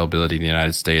level of availability in the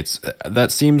United States,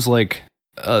 that seems like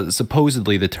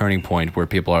supposedly the turning point where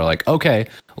people are like, okay,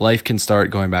 life can start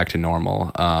going back to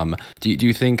normal. Do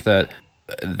you think that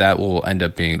will end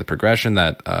up being the progression,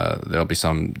 that there'll be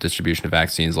some distribution of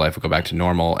vaccines, life will go back to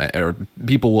normal, or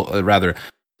people will rather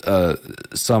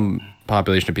some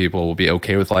population of people will be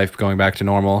okay with life going back to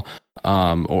normal?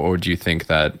 Or do you think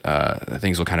that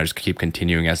things will kind of just keep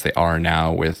continuing as they are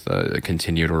now with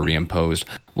continued or reimposed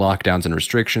lockdowns and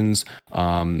restrictions?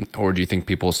 Or do you think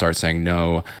people will start saying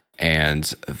no, and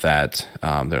that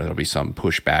there'll be some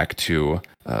pushback to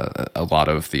a lot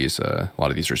of these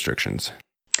restrictions?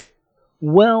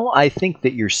 Well, I think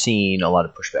that you're seeing a lot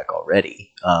of pushback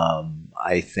already.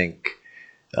 I think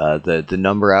the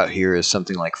number out here is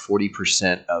something like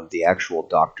 40% of the actual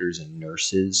doctors and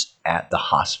nurses at the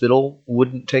hospital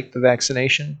wouldn't take the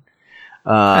vaccination.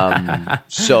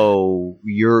 So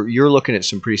you're looking at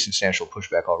some pretty substantial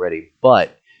pushback already.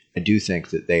 But I do think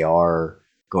that they are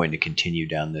going to continue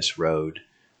down this road.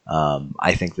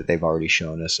 I think that they've already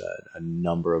shown us a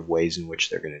number of ways in which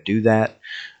they're going to do that.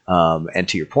 And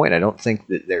to your point, I don't think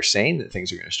that they're saying that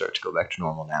things are going to start to go back to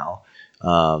normal now.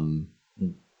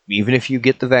 Even if you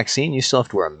get the vaccine, you still have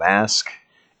to wear a mask,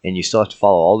 and you still have to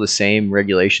follow all the same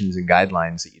regulations and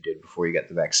guidelines that you did before you got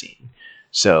the vaccine.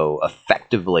 So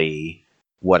effectively,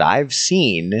 what I've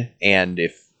seen, and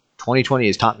if 2020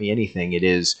 has taught me anything, it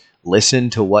is listen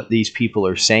to what these people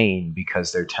are saying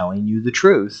because they're telling you the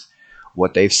truth.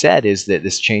 What they've said is that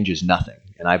this changes nothing,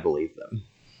 and I believe them.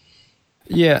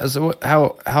 Yeah, so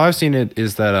how I've seen it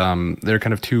is that there are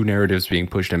kind of 2 narratives being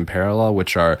pushed in parallel,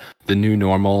 which are the new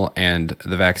normal and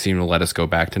the vaccine will let us go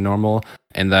back to normal,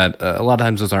 and that a lot of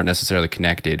times those aren't necessarily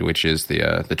connected, which is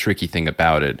the tricky thing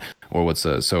about it, or what's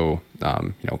so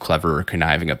clever or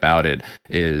conniving about it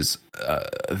is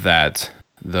that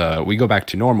we go back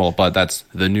to normal, but that's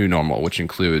the new normal, which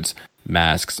includes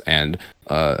masks and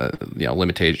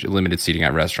limited seating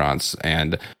at restaurants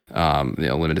and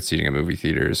limited seating in movie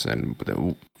theaters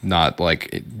and not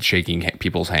like shaking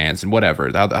people's hands and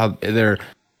whatever. How they're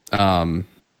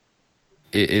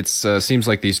it's seems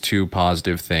like these two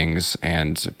positive things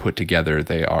and put together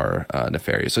they are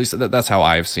nefarious. So that's how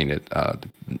I've seen it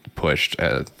pushed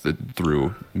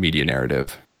through media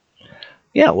narrative.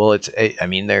 Yeah, well, I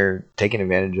mean, they're taking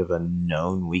advantage of a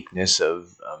known weakness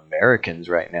of Americans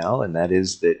right now, and that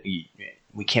is that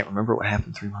we can't remember what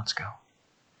happened 3 months ago.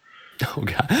 Oh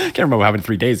God, I can't remember what happened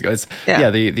 3 days ago.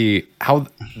 The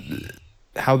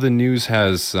how the news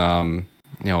has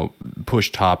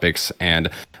pushed topics and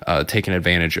taken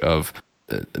advantage of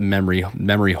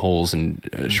memory holes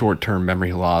and short-term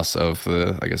memory loss of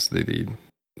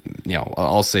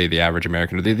I'll say the average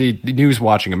American, the news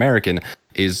watching American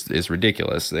is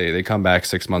ridiculous. They come back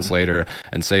 6 months later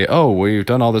and say, oh, we've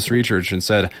done all this research and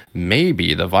said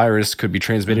maybe the virus could be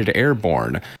transmitted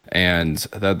airborne, and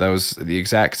that was the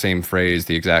exact same phrase,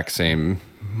 the exact same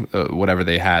whatever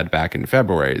they had back in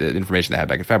February, the information they had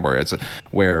back in February. It's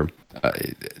where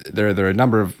there are a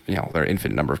number of there are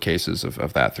infinite number of cases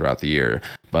of that throughout the year,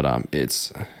 but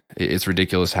it's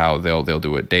ridiculous how they'll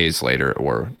do it days later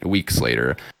or weeks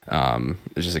later,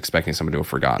 just expecting someone to have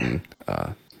forgotten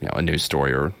a news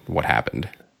story or what happened.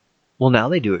 Well, now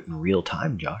they do it in real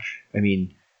time, Josh. I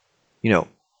mean,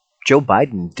 Joe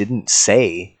Biden didn't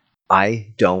say, "I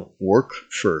don't work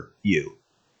for you."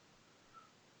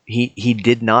 He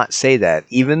did not say that,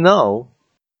 even though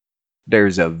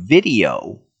there's a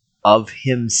video of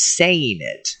him saying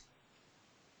it,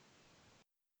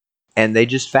 and they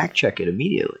just fact check it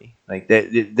immediately. Like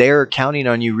they're counting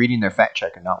on you reading their fact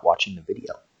check and not watching the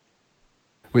video.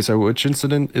 Wait, so which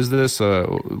incident is this?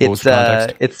 What was the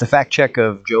context? It's the fact check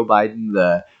of Joe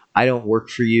Biden. "I don't work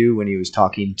for you" when he was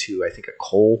talking to, I think, a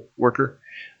coal worker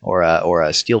or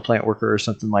a steel plant worker or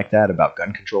something like that about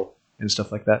gun control and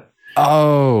stuff like that.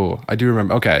 Oh, I do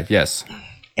remember. Okay, yes.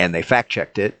 And they fact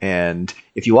checked it, and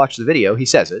if you watch the video, he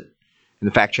says it, and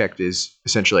the fact check is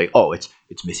essentially, oh, it's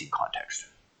missing context.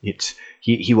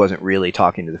 He wasn't really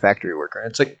talking to the factory worker. And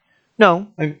it's like, no,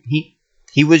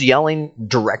 he was yelling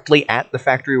directly at the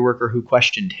factory worker who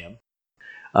questioned him,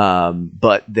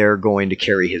 but they're going to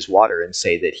carry his water and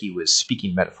say that he was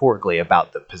speaking metaphorically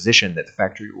about the position that the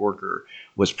factory worker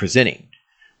was presenting,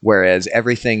 whereas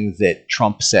everything that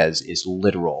Trump says is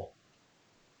literal.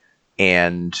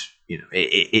 And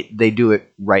they do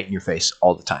it right in your face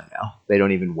all the time now. They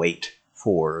don't even wait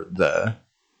for the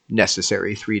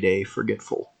necessary 3-day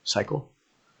forgetful cycle.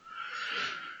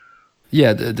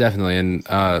 Yeah, definitely, and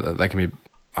that can be.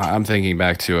 I'm thinking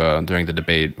back to during the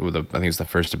debate, I think it's the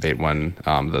first debate when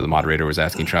the moderator was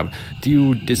asking Trump, "Do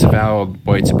you disavow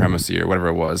white supremacy or whatever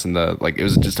it was?" And it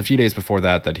was just a few days before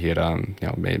that he had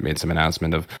made some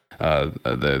announcement of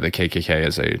the KKK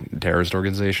as a terrorist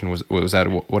organization. Was that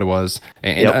what it was?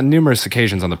 And Yep. On numerous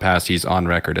occasions on the past, he's on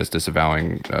record as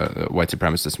disavowing white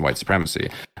supremacists and white supremacy.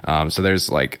 So there's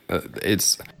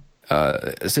it's.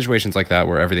 Situations like that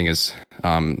where everything is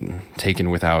taken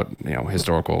without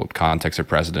historical context or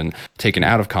precedent, taken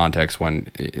out of context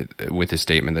with his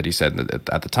statement that he said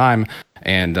at the time,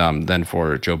 and then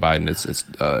for Joe Biden it's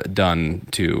done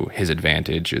to his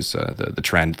advantage is the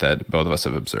trend that both of us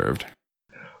have observed.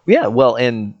 Yeah, well,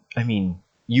 and I mean,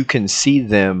 you can see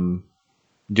them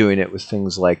doing it with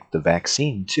things like the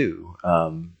vaccine too.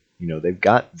 They've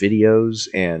got videos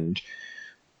and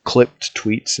clipped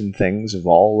tweets and things of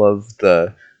all of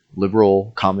the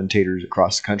liberal commentators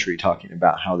across the country talking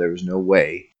about how there was no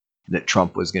way that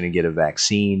Trump was going to get a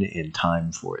vaccine in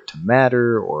time for it to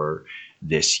matter or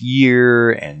this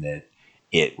year, and that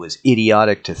it was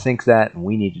idiotic to think that, and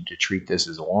we needed to treat this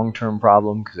as a long-term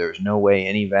problem because there was no way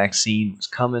any vaccine was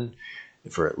coming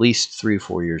for at least 3 or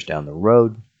 4 years down the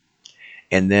road.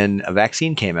 And then a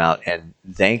vaccine came out, and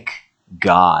thank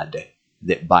God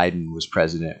that Biden was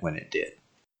president when it did.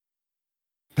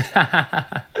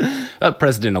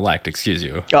 President-elect, excuse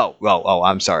you. Oh,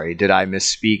 I'm sorry. Did I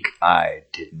misspeak? I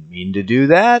didn't mean to do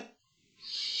that.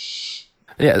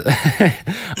 Yeah.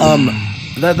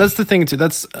 That's the thing too.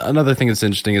 That's another thing that's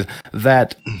interesting is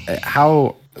that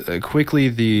how quickly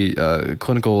the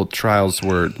clinical trials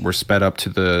were sped up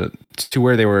to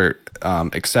where they were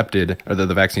accepted, or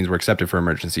the vaccines were accepted for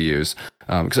emergency use.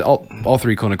 Because all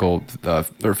 3 clinical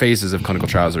or phases of clinical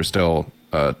trials are still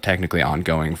technically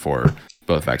ongoing for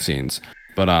both vaccines,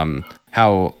 but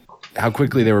how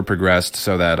quickly they were progressed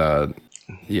so that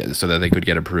they could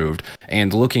get approved,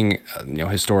 and looking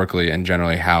historically and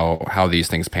generally how these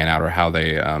things pan out or how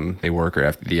they work,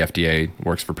 or the FDA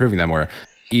works for proving them, where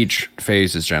each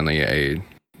phase is generally a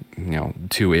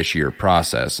 2-ish year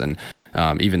process, and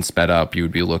even sped up, you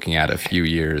would be looking at a few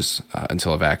years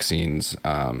until a vaccine is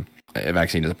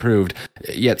approved.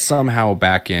 Yet somehow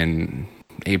back in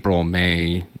April,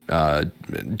 May,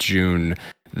 June,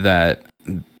 that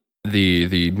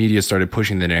the media started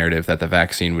pushing the narrative that the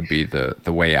vaccine would be the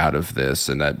way out of this,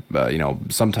 and that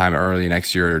sometime early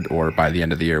next year or by the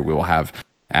end of the year we will have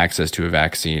access to a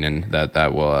vaccine, and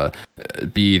that will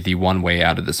be the one way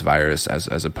out of this virus,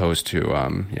 as opposed to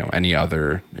any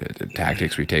other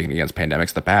tactics we've taken against pandemics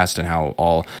in the past, and how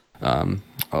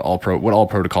what all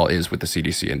protocol is with the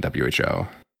CDC and WHO.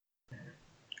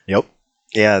 Yep.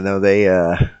 Yeah. No,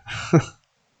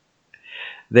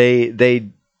 they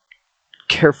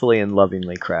carefully and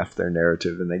lovingly craft their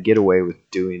narrative, and they get away with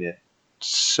doing it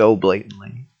so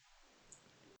blatantly.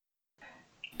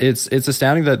 It's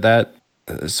astounding that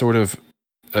sort of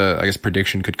I guess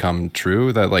prediction could come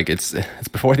true, that like it's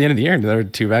before the end of the year and there are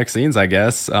 2 vaccines, I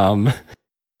guess.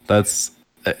 That's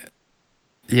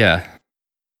yeah.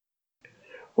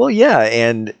 Well, yeah,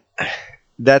 and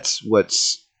that's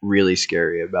what's really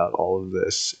scary about all of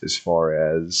this as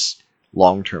far as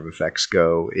long-term effects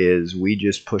go, is we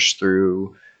just push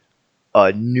through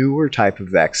a newer type of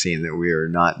vaccine that we are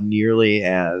not nearly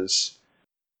as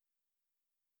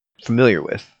familiar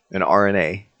with, an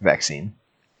RNA vaccine,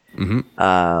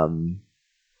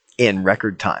 in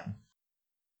record time.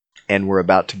 And we're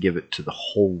about to give it to the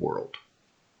whole world.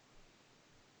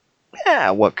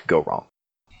 Yeah, what could go wrong?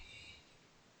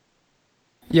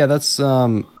 Yeah, that's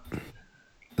the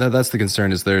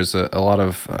concern, is there's a lot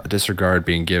of disregard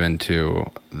being given to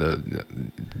the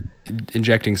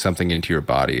injecting something into your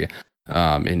body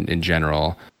in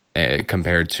general,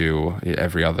 compared to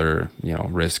every other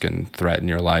risk and threat in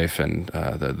your life, and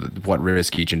what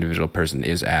risk each individual person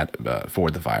is at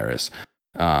for the virus.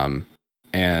 And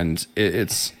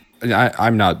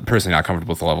I'm not personally not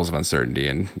comfortable with the levels of uncertainty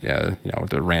and the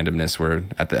randomness we're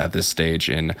at this stage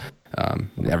in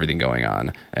everything going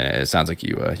on, and it sounds like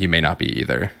you may not be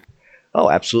either. Oh,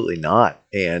 absolutely not.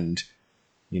 And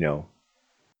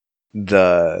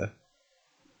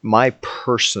my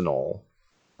personal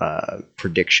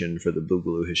prediction for the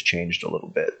Boogaloo has changed a little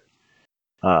bit.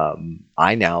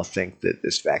 I now think that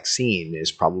this vaccine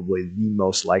is probably the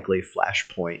most likely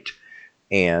flashpoint,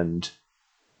 and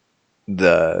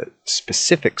the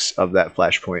specifics of that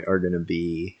flashpoint are going to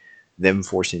be them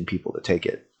forcing people to take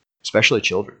it, especially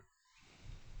children.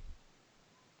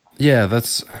 Yeah,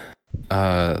 that's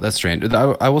strange.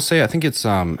 I will say, I think it's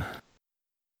might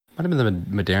have been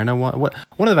the Moderna one. One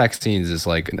of the vaccines is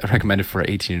like recommended for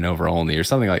 18 and over only, or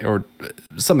something like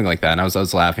that. And I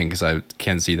was laughing because I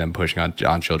can see them pushing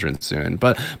on children soon.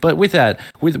 But with that,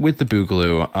 with the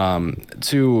Boogaloo,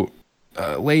 to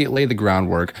lay the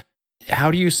groundwork, how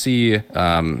do you see a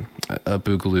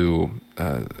Boogaloo?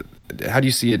 How do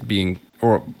you see it being,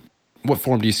 or what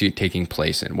form do you see it taking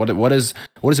place in? What does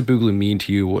a Boogaloo mean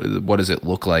to you? What does it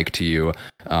look like to you?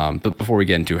 But before we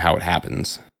get into how it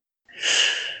happens.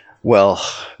 Well,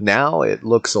 now it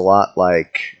looks a lot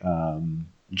like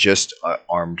just an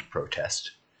armed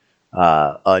protest.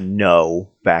 A no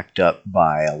backed up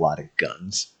by a lot of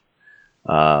guns.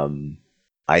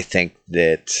 I think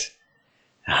that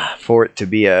for it to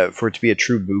be a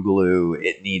true Boogaloo,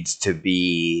 it needs to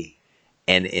be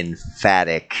an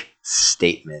emphatic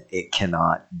statement. It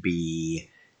cannot be,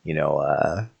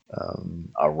 a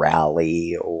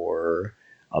rally or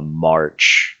a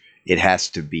march. It has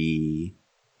to be,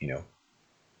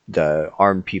 the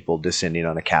armed people descending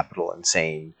on a capital and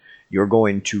saying, you're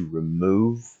going to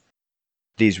remove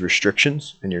these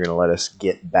restrictions and you're going to let us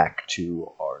get back to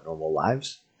our normal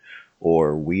lives,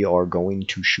 or we are going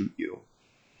to shoot you.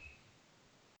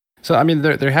 So, I mean,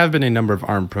 there have been a number of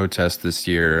armed protests this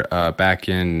year. Back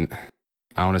in,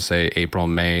 I want to say April,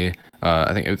 May.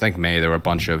 I think May, there were a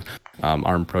bunch of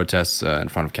armed protests in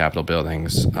front of Capitol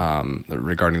buildings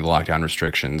regarding the lockdown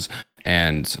restrictions.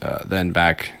 And then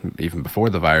back even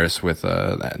before the virus, with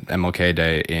MLK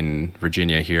Day in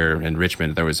Virginia, here in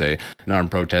Richmond, there was an armed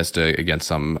protest against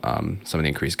some of the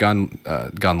increased gun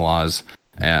laws,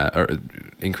 or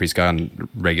increased gun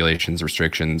regulations,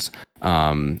 restrictions,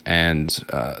 and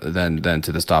then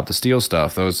to the Stop the Steal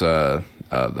stuff. Those the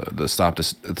Stop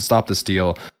the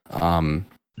Steal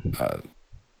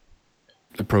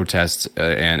protests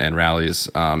and rallies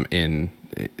in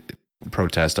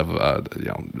protest of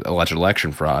alleged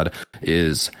election fraud,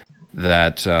 is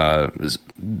that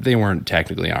they weren't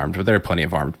technically armed, but there are plenty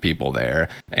of armed people there,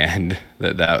 and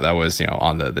that was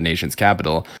on the nation's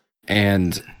capital.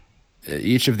 And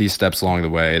each of these steps along the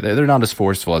way, they're not as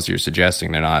forceful as you're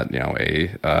suggesting. They're not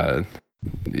a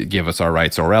give us our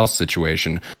rights or else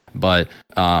situation, But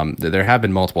there have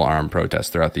been multiple armed protests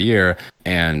throughout the year,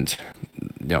 and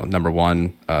number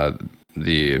one,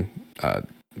 the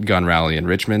gun rally in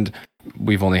Richmond.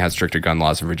 We've only had stricter gun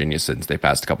laws in Virginia since they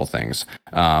passed a couple things.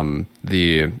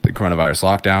 The coronavirus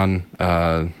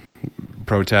lockdown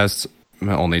protests,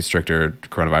 only stricter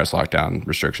coronavirus lockdown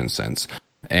restrictions since.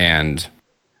 And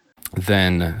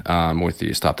then with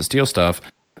the Stop the Steal stuff,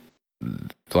 the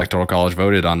Electoral College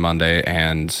voted on Monday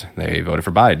and they voted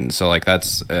for Biden. So like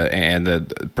that's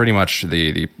pretty much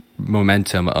the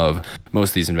momentum of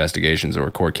most of these investigations or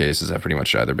court cases have pretty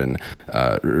much either been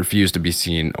refused to be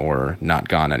seen or not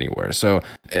gone anywhere. So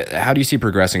how do you see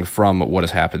progressing from what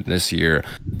has happened this year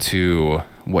to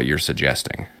what you're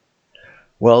suggesting?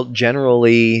 Well,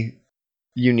 generally,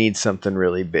 you need something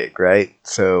really big, right?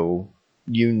 So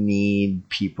you need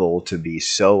people to be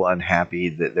so unhappy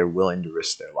that they're willing to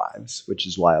risk their lives, which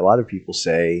is why a lot of people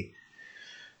say,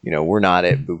 we're not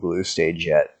at Boogaloo stage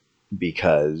yet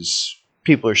because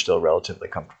people are still relatively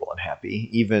comfortable and happy,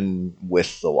 even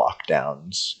with the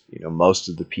lockdowns. Most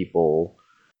of the people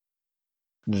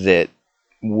that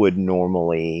would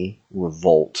normally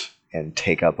revolt and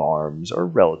take up arms are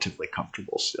relatively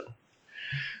comfortable still.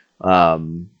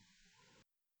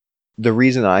 The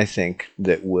reason I think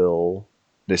that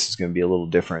this is going to be a little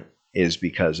different is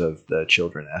because of the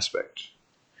children aspect.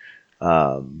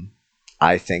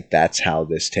 I think that's how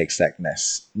this takes that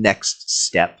next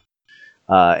step,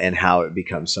 and how it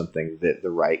becomes something that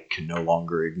the right can no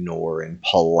longer ignore and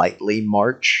politely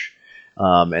march.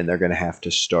 And they're going to have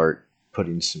to start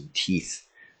putting some teeth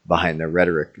behind their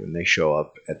rhetoric when they show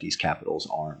up at these capitals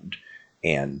armed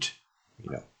and,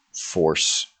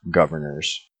 force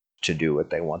governors to do what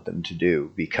they want them to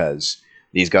do, because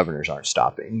these governors aren't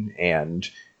stopping. And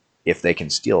if they can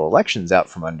steal elections out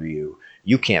from under you,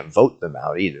 you can't vote them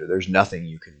out either. There's nothing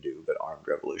you can do but armed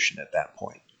revolution at that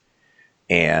point.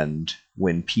 And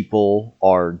when people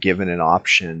are given an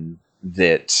option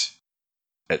that,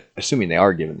 assuming they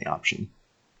are given the option,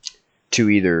 to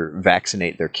either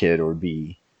vaccinate their kid or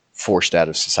be forced out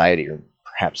of society or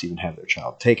perhaps even have their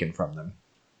child taken from them,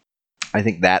 I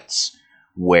think that's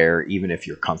where, even if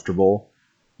you're comfortable,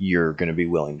 you're going to be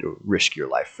willing to risk your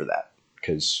life for that.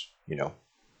 Because,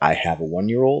 I have a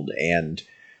 1-year-old, and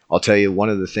I'll tell you, one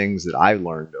of the things that I've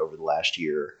learned over the last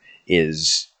year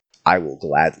is I will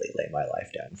gladly lay my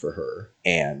life down for her,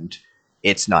 and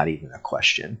it's not even a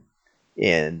question.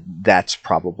 And that's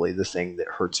probably the thing that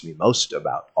hurts me most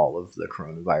about all of the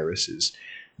coronavirus, is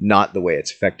not the way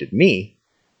it's affected me,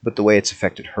 but the way it's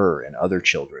affected her and other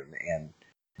children, and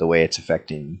the way it's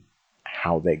affecting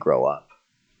how they grow up.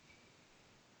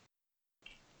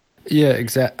 Yeah,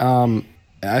 exactly.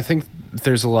 I think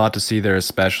there's a lot to see there,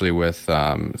 especially with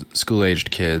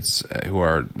school-aged kids who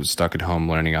are stuck at home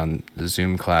learning on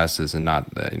Zoom classes and not,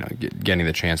 getting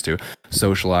the chance to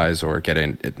socialize or get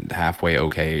a halfway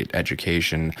okay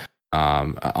education.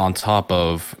 On top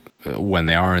of when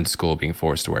they are in school, being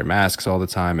forced to wear masks all the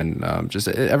time, and just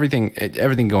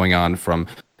everything going on from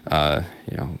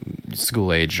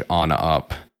school age on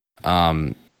up.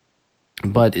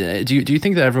 But do you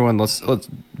think that everyone, let's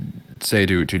say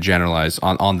to generalize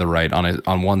on the right,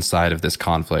 on one side of this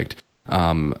conflict,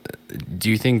 do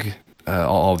you think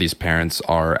all these parents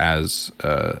are as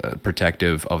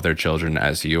protective of their children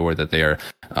as you, or that they are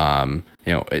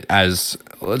as,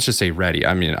 let's just say, ready?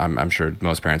 I mean, I'm sure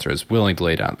most parents are as willing to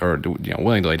lay down, or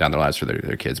willing to lay down their lives for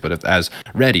their kids, but if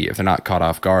they're not caught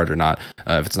off guard, or not,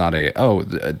 if it's not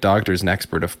a doctor's an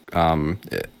expert, of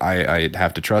I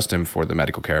have to trust him for the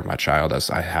medical care of my child, as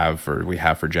we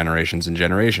have for generations and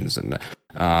generations.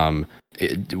 And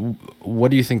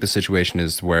what do you think the situation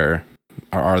is where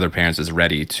are their parents as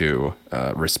ready to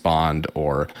respond,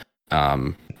 or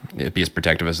be as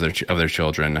protective as of their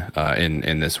children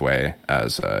in this way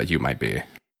as you might be?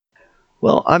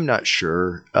 Well, I'm not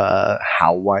sure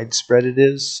how widespread it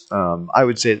is. I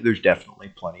would say that there's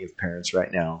definitely plenty of parents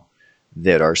right now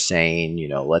that are saying,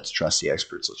 let's trust the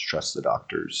experts, let's trust the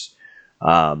doctors.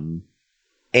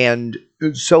 And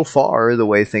so far, the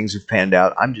way things have panned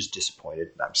out, I'm just disappointed,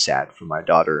 and I'm sad for my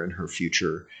daughter and her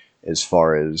future as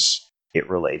far as it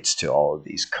relates to all of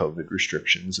these COVID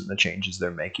restrictions and the changes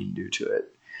they're making due to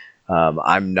it.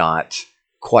 I'm not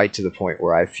quite to the point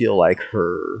where I feel like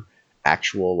her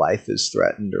actual life is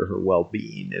threatened or her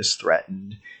well-being is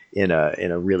threatened in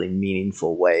a really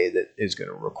meaningful way that is going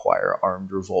to require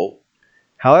armed revolt.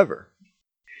 However,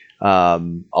 a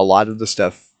lot of the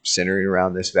stuff centering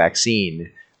around this vaccine,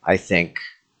 I think,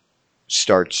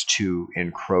 starts to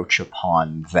encroach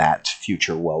upon that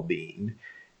future well-being.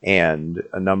 And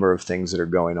a number of things that are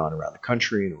going on around the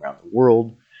country and around the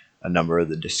world, a number of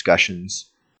the discussions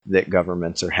that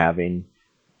governments are having,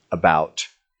 about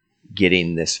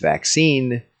getting this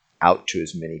vaccine out to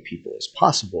as many people as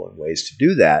possible, and ways to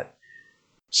do that.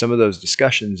 Some of those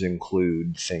discussions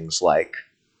include things like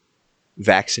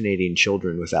vaccinating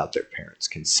children without their parents'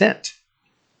 consent.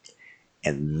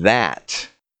 And that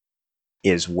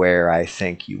is where I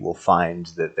think you will find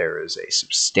that there is a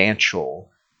substantial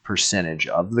percentage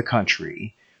of the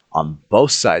country on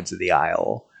both sides of the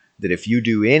aisle that if you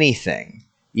do anything,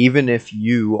 even if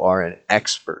you are an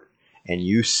expert and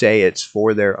you say it's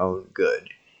for their own good,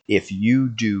 if you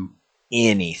do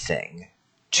anything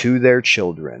to their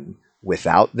children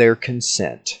without their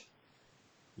consent,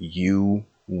 you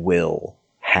will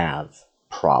have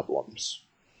problems.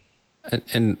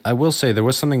 And I will say there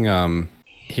was something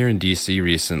here in DC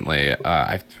recently.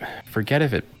 I forget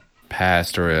if it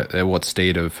passed or at what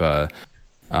state it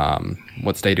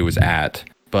was at,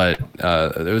 but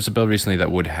there was a bill recently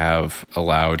that would have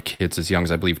allowed kids as young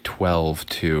as I believe 12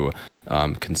 to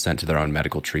consent to their own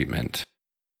medical treatment.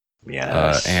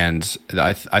 Yes. And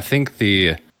I think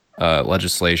the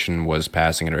legislation was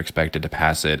passing it or expected to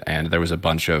pass it, and there was a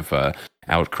bunch of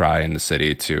outcry in the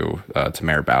city to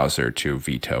Mayor Bowser to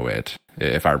veto it,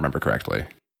 if I remember correctly.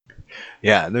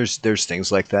 Yeah, there's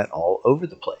things like that all over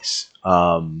the place.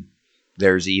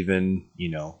 There's even,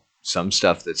 some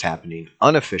stuff that's happening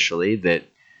unofficially that,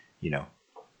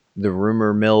 the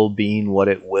rumor mill being what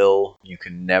it will, you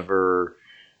can never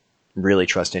really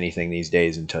trust anything these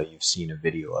days until you've seen a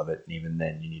video of it. And even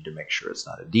then, you need to make sure it's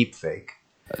not a deep fake.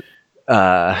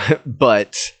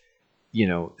 But,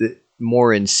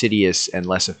 more insidious and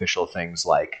less official things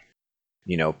like,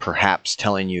 perhaps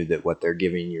telling you that what they're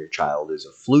giving your child is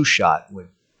a flu shot, when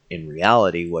in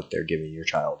reality, what they're giving your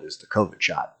child is the COVID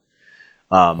shot.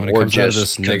 When it or comes out of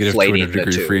just this negative conflating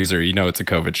 200-degree freezer, it's a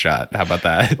COVID shot. How about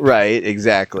that? Right,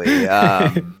 exactly.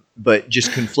 But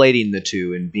just conflating the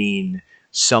two and being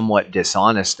somewhat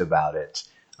dishonest about it,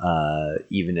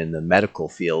 even in the medical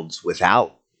fields,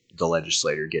 without the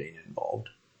legislator getting involved.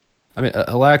 I mean,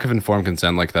 a lack of informed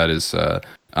consent like that is,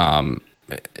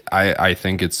 I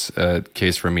think it's a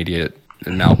case for immediate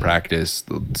malpractice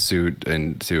suit,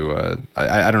 and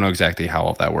I don't know exactly how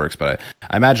all that works, but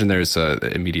I imagine there's a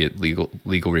immediate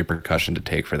legal repercussion to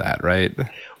take for that, right?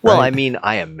 Well, right? I mean,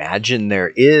 I imagine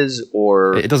there is,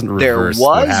 or it doesn't there reverse was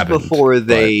what happened, before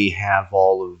they have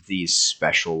all of these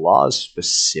special laws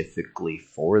specifically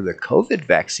for the COVID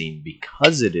vaccine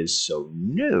because it is so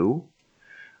new.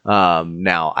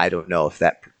 Now, I don't know if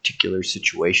that particular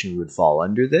situation would fall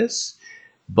under this,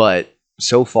 but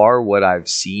so far what I've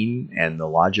seen and the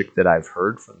logic that I've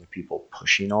heard from the people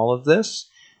pushing all of this,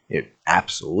 it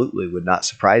absolutely would not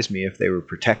surprise me if they were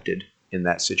protected in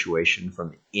that situation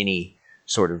from any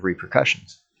sort of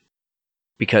repercussions.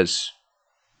 Because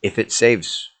if it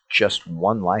saves just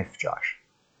one life, Josh.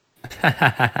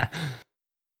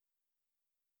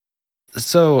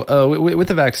 So with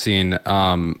the vaccine,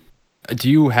 do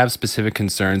you have specific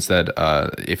concerns that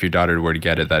if your daughter were to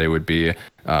get it, that it would be,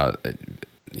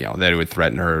 that it would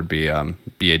threaten her, or be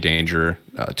a danger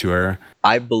to her?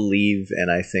 I believe,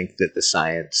 and I think that the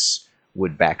science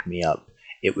would back me up,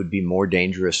 it would be more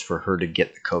dangerous for her to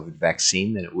get the COVID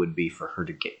vaccine than it would be for her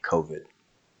to get COVID.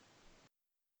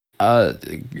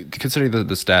 Considering the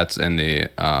stats and the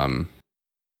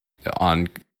on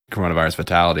coronavirus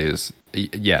fatalities,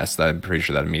 yes, I'm pretty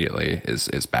sure that immediately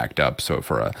is backed up. So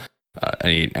for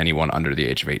anyone under the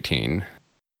age of 18.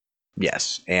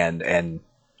 Yes, and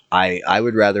I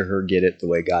would rather her get it the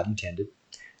way God intended.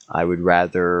 I would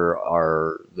rather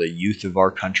the youth of our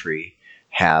country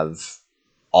have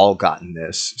all gotten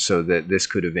this so that this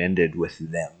could have ended with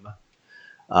them.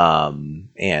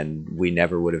 And we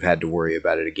never would have had to worry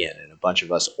about it again. And a bunch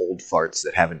of us old farts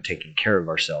that haven't taken care of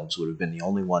ourselves would have been the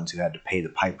only ones who had to pay the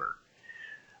piper.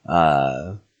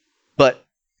 But,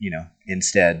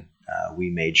 instead, we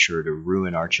made sure to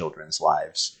ruin our children's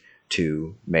lives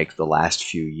to make the last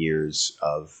few years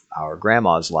of our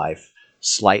grandma's life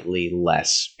slightly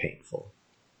less painful.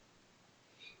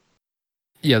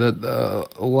 Yeah, the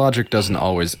logic doesn't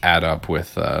always add up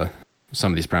with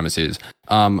some of these premises.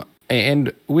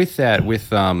 And with that,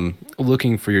 with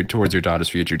looking towards your daughter's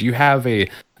future, do you have a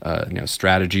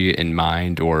strategy in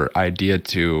mind or idea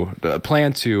to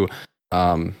plan to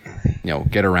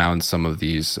get around some of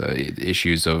these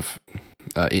issues of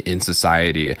in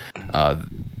society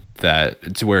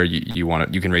that to where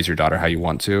you can raise your daughter how you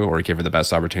want to, or give her the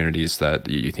best opportunities that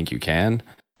you think you can?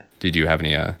 Did you have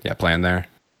any plan there?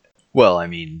 Well, I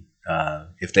mean,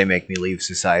 if they make me leave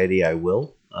society, I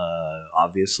will.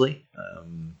 Obviously,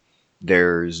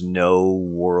 there's no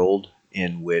world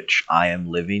in which I am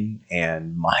living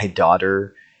and my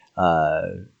daughter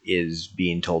is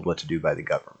being told what to do by the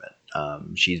government.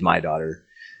 She's my daughter.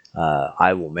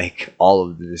 I will make all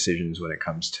of the decisions when it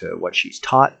comes to what she's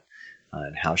taught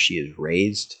and how she is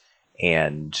raised,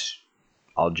 and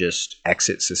I'll just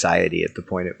exit society at the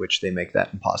point at which they make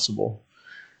that impossible.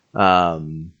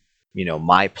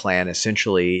 My plan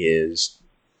essentially is,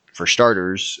 for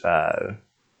starters,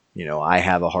 I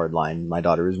have a hard line. My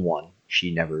daughter is 1.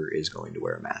 She never is going to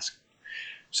wear a mask.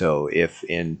 So if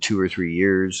in 2 or 3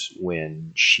 years,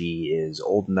 when she is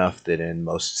old enough that in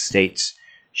most states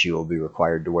she will be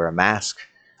required to wear a mask,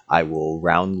 I will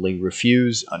roundly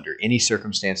refuse under any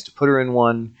circumstance to put her in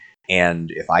one.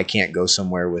 And if I can't go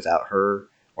somewhere without her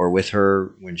or with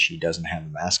her when she doesn't have a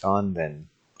mask on, then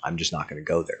I'm just not going to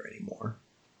go there anymore.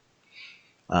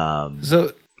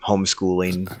 So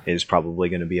Homeschooling is probably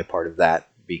going to be a part of that,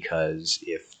 because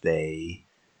if they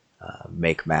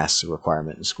make masks a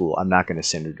requirement in school, I'm not going to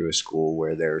send her to a school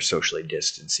where they're socially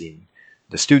distancing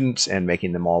the students and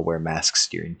making them all wear masks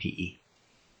during PE.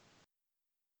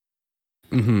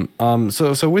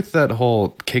 So with that whole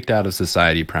kicked out of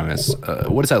society premise,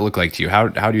 what does that look like to you? How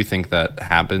do you think that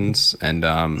happens, and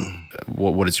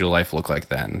what does your life look like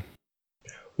then?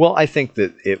 Well, I think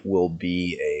that it will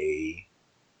be a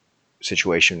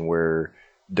situation where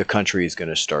the country is going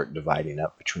to start dividing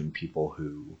up between people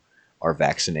who are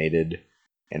vaccinated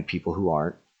and people who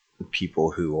aren't,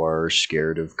 people who are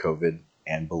scared of COVID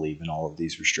and believe in all of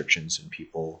these restrictions, and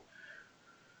people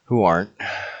who aren't,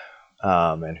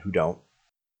 and who don't.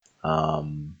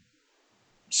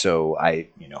 So I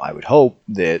would hope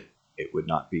that it would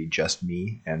not be just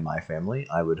me and my family.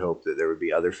 I would hope that there would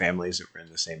be other families that were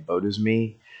in the same boat as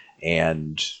me.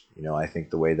 And, I think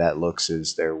the way that looks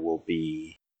is there will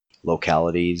be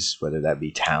localities, whether that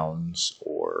be towns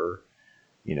or,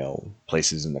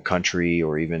 places in the country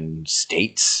or even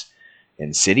states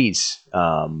and cities,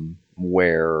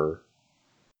 where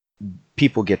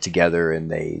people get together and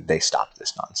they stop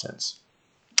this nonsense.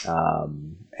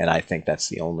 And I think that's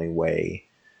the only way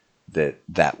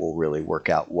that will really work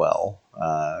out well.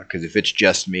 Because if it's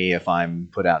just me, if I'm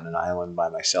put out on an island by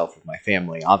myself with my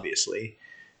family, obviously,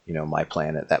 my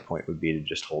plan at that point would be to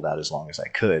just hold out as long as I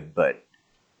could. But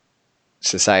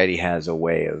society has a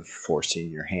way of forcing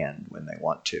your hand when they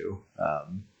want to.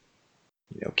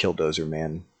 Killdozer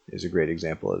Man is a great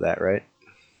example of that, right?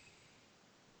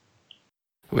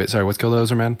 Wait, sorry, what's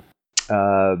Killdozer Man?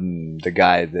 The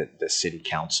guy that the city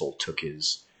council took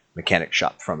his mechanic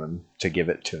shop from him to give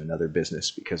it to another business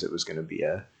because it was going to be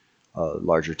a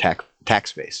larger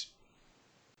tax base.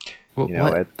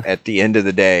 Well, at the end of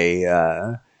the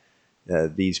day,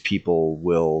 these people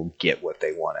will get what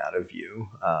they want out of you.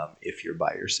 If you're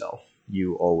by yourself,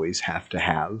 you always have to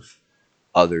have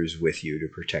others with you to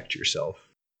protect yourself.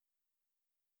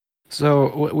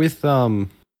 So with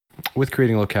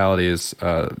creating localities,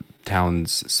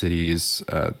 towns, cities,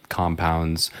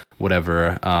 compounds,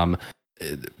 whatever,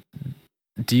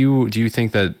 do you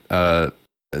think that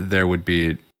there would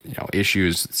be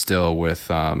issues still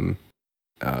with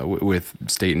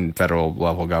state and federal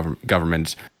level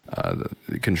government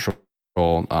control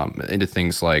into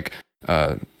things like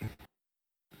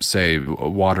say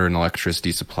water and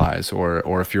electricity supplies,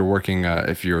 or if you're working,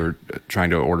 if you're trying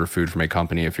to order food from a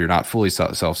company, if you're not fully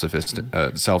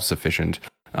self-sufficient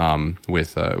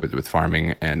with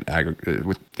farming and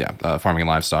farming and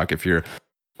livestock, if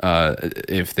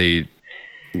they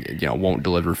won't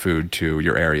deliver food to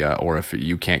your area, or if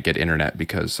you can't get internet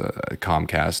because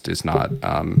Comcast is not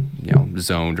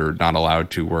zoned or not allowed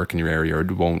to work in your area, or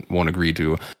won't agree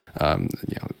to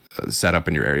set up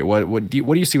in your area. What do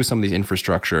you see with some of these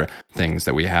infrastructure things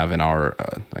that we have in our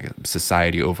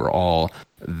society overall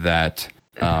that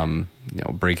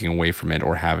breaking away from it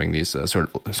or having these sort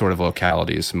of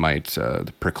localities might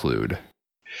preclude?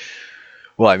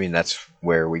 Well, I mean, that's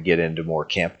where we get into more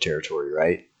camp territory,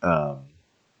 right?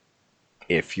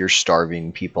 If you're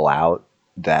starving people out,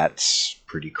 that's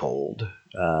pretty cold.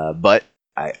 But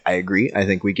I agree. I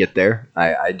think we get there.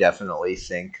 I definitely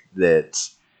think that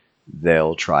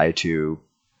they'll try to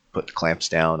put the clamps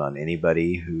down on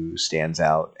anybody who stands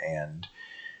out and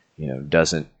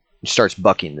starts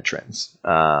bucking the trends,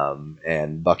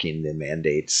 and bucking the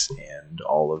mandates and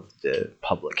all of the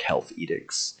public health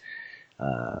edicts.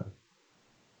 I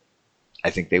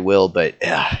think they will, but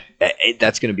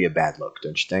that's going to be a bad look,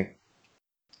 don't you think?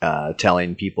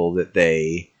 Telling people that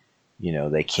they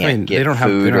can't get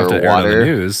food or water. On the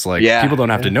news. People don't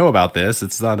have to know about this.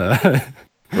 It's not a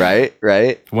right.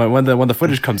 When the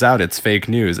footage comes out, it's fake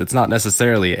news. It's not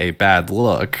necessarily a bad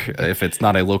look if it's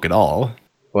not a look at all.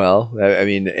 Well, I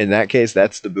mean, in that case,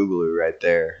 that's the boogaloo right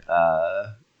there.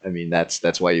 I mean,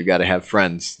 that's why you got to have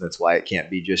friends. That's why it can't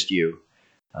be just you.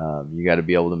 You got to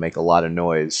be able to make a lot of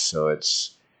noise, so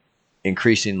it's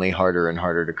increasingly harder and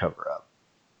harder to cover up.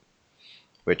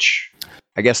 Which,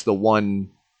 I guess the one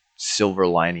silver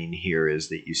lining here is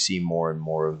that you see more and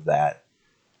more of that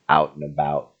out and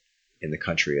about in the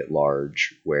country at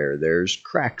large, where there's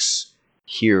cracks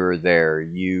here or there.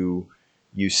 You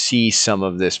see some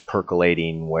of this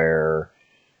percolating where,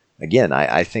 again,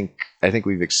 I think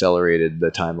we've accelerated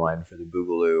the timeline for the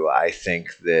Boogaloo. I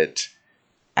think that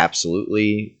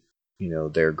absolutely,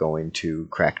 they're going to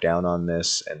crack down on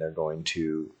this, and they're going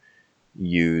to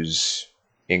use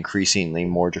increasingly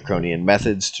more draconian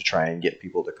methods to try and get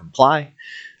people to comply.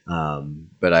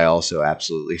 But I also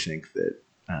absolutely think that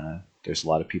there's a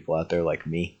lot of people out there like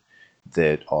me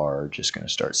that are just going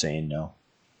to start saying no.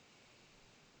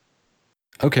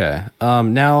 Okay.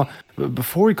 Now,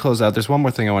 before we close out, there's one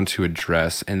more thing I want to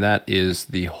address, and that is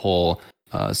the whole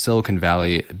Silicon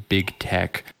Valley big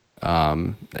tech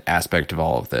aspect of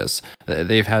all of this.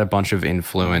 They've had a bunch of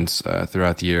influence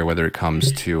throughout the year, whether it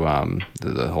comes to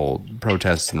the whole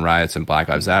protests and riots and Black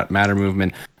Lives Matter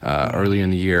movement early in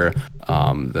the year.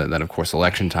 Then, of course,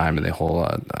 election time and the whole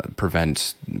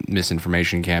prevent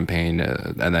misinformation campaign,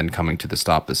 and then coming to the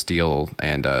Stop the Steal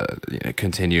and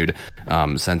continued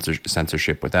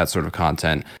censorship with that sort of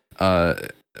content.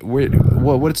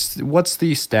 What's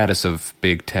the status of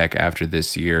big tech after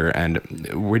this year, and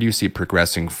where do you see it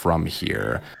progressing from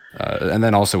here? And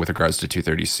then also with regards to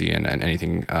 230C and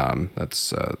anything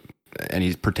that's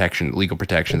any legal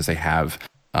protections they have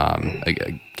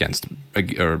against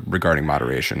or regarding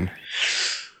moderation.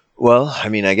 Well, I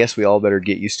mean, I guess we all better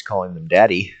get used to calling them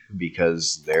daddy,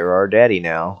 because they're our daddy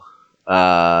now.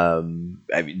 I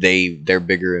mean, they're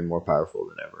bigger and more powerful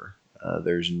than ever.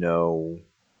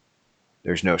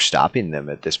 There's no stopping them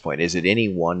at this point. Is it any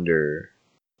wonder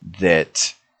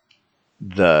that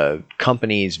the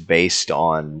companies based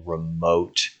on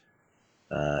remote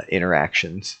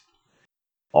interactions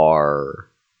are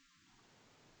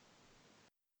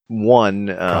one,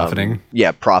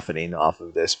 profiting off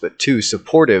of this, but two,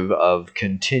 supportive of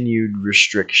continued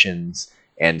restrictions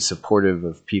and supportive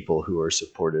of people who are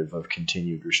supportive of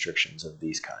continued restrictions of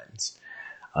these kinds.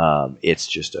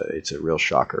 It's a real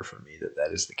shocker for me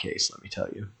that is the case, let me tell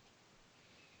you.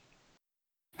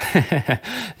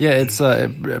 Yeah,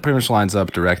 it pretty much lines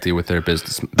up directly with their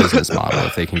business model.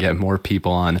 If they can get more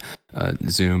people on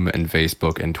Zoom and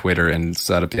Facebook and Twitter and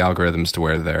set up the algorithms to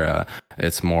where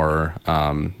it's more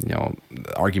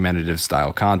argumentative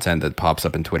style content that pops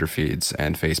up in Twitter feeds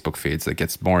and Facebook feeds that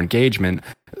gets more engagement,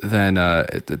 then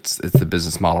it's the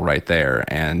business model right there.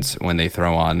 And when they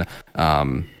throw on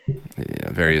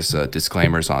various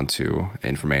disclaimers onto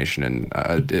information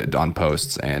and on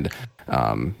posts and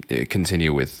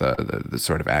continue with the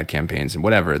sort of ad campaigns and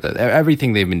whatever,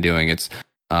 everything they've been doing, it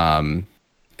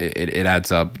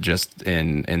adds up just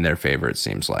in their favor, it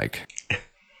seems like.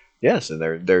 Yes, and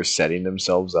they're setting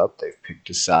themselves up. They've picked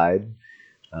a side.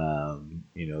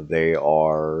 They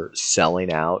are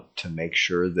selling out to make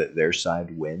sure that their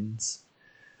side wins.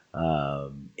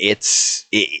 It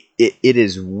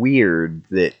is weird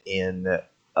that in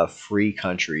a free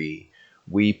country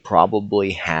we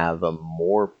probably have a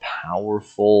more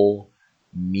powerful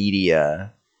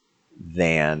media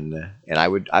than, and I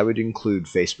would include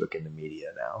Facebook in the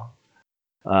media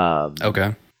now.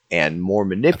 Okay. And more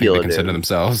manipulative. They consider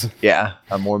themselves. Yeah,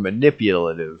 a more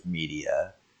manipulative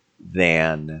media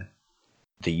than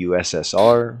the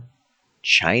USSR,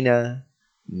 China,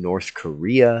 North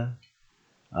Korea.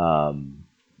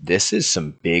 This is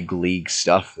some big league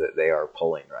stuff that they are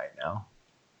pulling right now.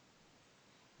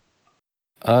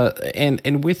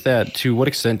 And with that, to what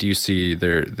extent do you see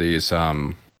these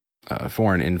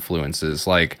foreign influences,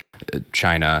 like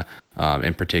China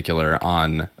in particular,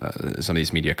 on some of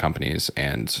these media companies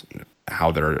and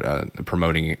how they're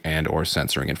promoting and or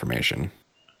censoring information?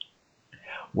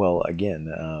 Well,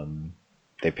 again,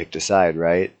 they picked a side,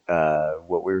 right?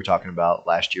 What we were talking about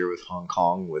last year with Hong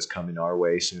Kong was coming our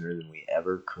way sooner than we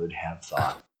ever could have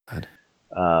thought. But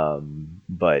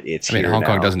it's Hong now.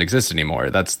 Kong doesn't exist anymore.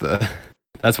 That's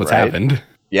what's happened.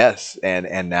 Yes,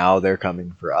 and now they're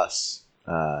coming for us.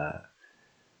 Yeah,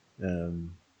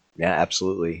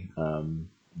 absolutely.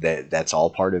 That's all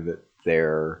part of it.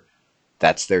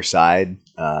 That's their side.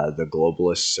 The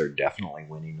globalists are definitely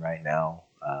winning right now.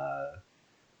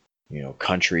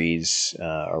 Countries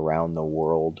around the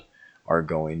world are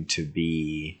going to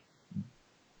be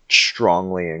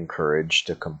strongly encouraged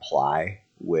to comply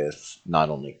with not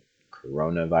only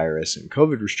coronavirus and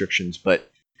COVID restrictions, but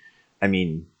I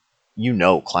mean,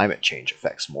 climate change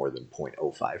affects more than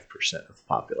 0.05% of the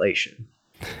population.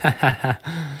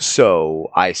 So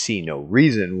I see no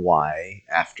reason why,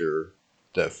 after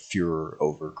the furor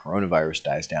over coronavirus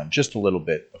dies down just a little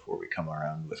bit before we come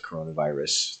around with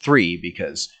coronavirus 3,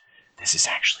 because this is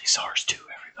actually SARS-2,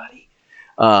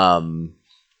 everybody.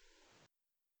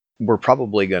 We're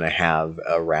probably going to have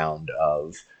a round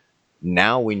of,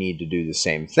 now we need to do the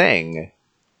same thing,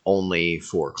 only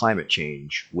for climate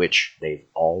change, which they've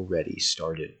already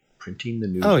started printing the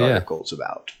news articles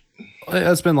about.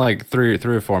 It's been like three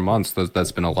or 4 months.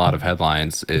 That's been a lot of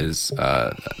headlines.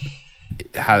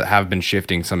 Have been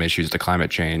shifting some issues to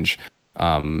climate change,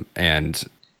 and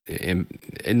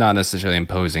not necessarily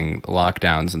imposing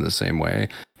lockdowns in the same way.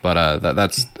 But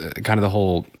that's kind of the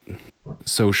whole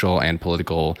social and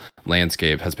political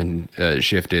landscape has been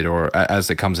shifted, or as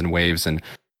it comes in waves, and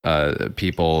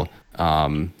people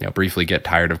briefly get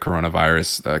tired of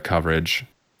coronavirus coverage.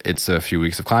 It's a few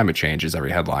weeks of climate change is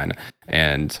every headline,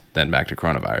 and then back to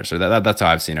coronavirus. So that's how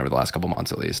I've seen it over the last couple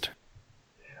months, at least.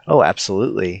 Oh,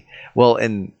 absolutely. Well,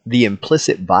 and the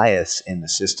implicit bias in the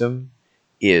system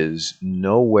is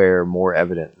nowhere more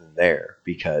evident than there,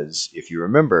 because if you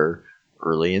remember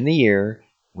early in the year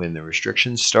when the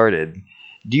restrictions started,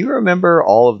 do you remember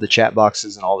all of the chat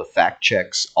boxes and all the fact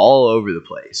checks all over the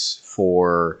place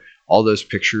for all those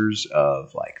pictures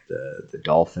of like the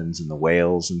dolphins and the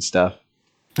whales and stuff?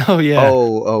 Oh, yeah.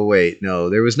 Oh, wait. No,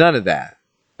 there was none of that.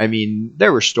 I mean,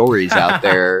 there were stories out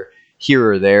there here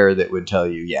or there that would tell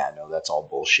you, yeah, no, that's all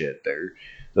bullshit.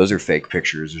 Those are fake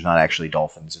pictures. There's not actually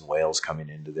dolphins and whales coming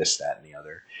into this, that, and the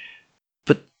other.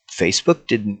 But Facebook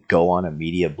didn't go on a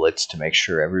media blitz to make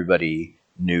sure everybody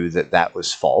knew that that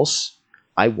was false.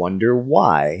 I wonder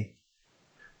why.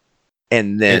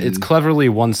 And then it's cleverly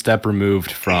one step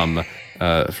removed from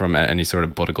any sort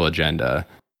of political agenda.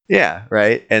 Yeah,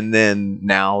 right. And then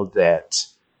now that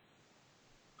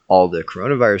all the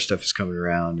coronavirus stuff is coming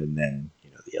around, and then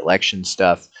the election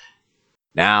stuff,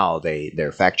 now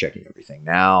they're fact checking everything.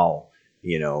 Now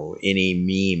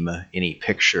any meme, any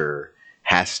picture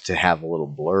has to have a little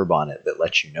blurb on it that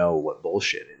lets you know what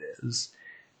bullshit it is,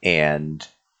 and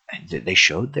they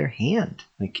showed their hand.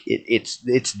 Like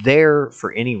it's there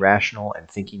for any rational and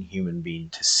thinking human being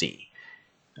to see.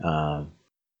 You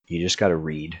just got to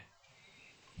read.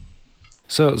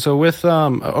 So with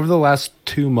over the last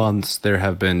 2 months, there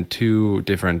have been 2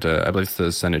 different, I believe it's the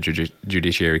Senate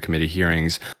Judiciary Committee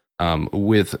hearings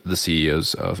with the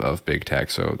CEOs of big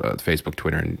tech, so Facebook,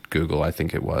 Twitter, and Google, I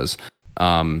think it was.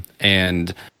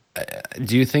 And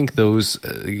do you think those,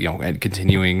 and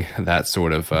continuing that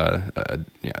sort of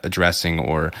addressing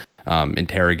or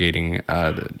interrogating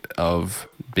of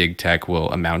big tech will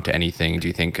amount to anything? Do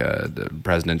you think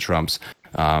President Trump's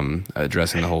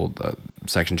addressing the whole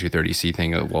Section 230C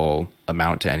thing will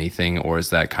amount to anything, or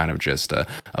is that kind of just a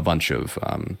bunch of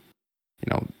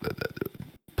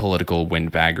political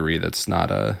windbaggery that's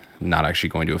not actually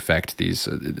going to affect these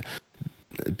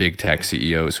big tech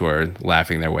CEOs who are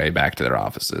laughing their way back to their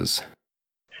offices?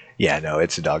 Yeah, no,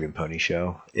 it's a dog and pony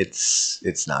show.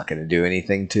 It's not going to do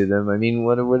anything to them. I mean,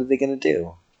 what are they going to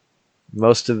do?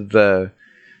 Most of the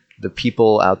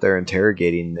people out there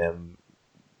interrogating them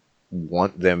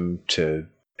want them to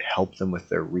help them with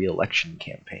their re-election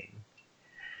campaign.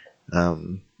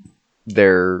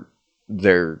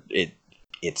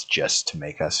 It's just to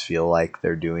make us feel like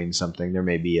they're doing something. There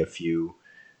may be a few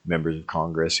members of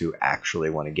Congress who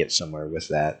actually want to get somewhere with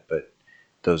that, but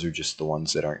those are just the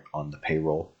ones that aren't on the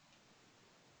payroll.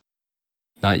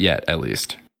 Not yet, at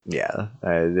least. Yeah,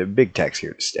 the big tech's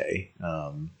here to stay.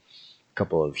 A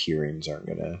couple of hearings aren't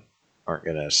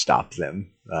gonna stop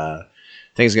them.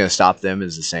 Thing's gonna stop them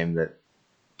is the same that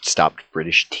stopped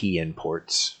British tea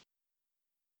imports.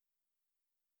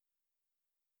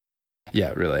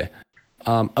 Yeah, really.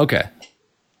 Okay.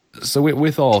 So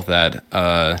with all of that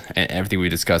and everything we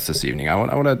discussed this evening, I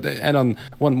want to end on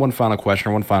one final question,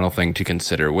 or one final thing to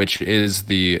consider, which is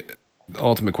the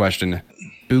ultimate question: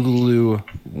 Boogaloo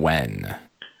when?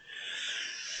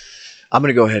 I'm going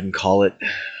to go ahead and call it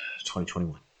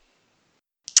 2021.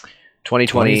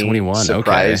 2020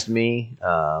 surprised me.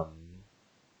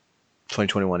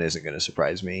 2021 isn't going to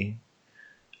surprise me.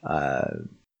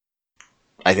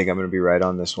 I think I'm going to be right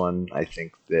on this one. I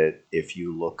think that if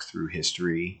you look through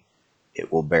history,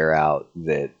 it will bear out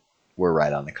that we're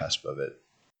right on the cusp of it.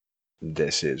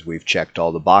 We've checked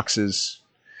all the boxes.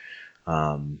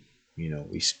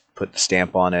 We put the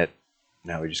stamp on it.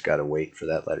 Now we just got to wait for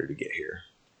that letter to get here.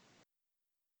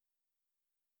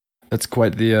 That's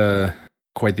quite the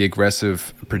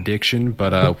aggressive prediction,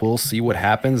 but we'll see what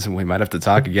happens, and we might have to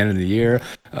talk again in the year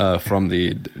from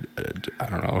the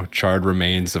charred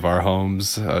remains of our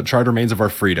homes, charred remains of our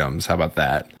freedoms. How about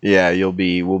that? Yeah,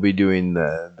 we'll be doing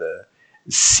the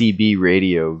CB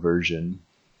radio version.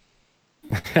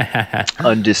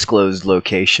 undisclosed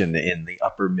location in the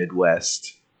upper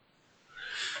Midwest.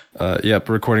 Yep,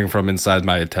 recording from inside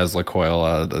my Tesla coil,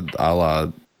 a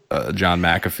la John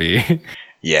McAfee.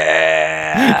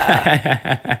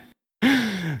 Yeah.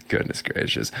 Goodness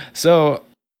gracious. So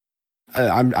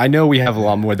I know we have a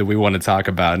lot more that we want to talk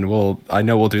about, and I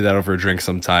know we'll do that over a drink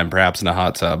sometime, perhaps in a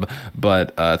hot tub.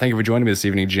 But thank you for joining me this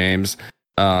evening, James.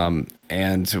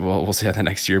 And we'll see how the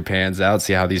next year pans out,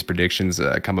 see how these predictions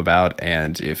come about,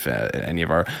 and if any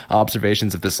of our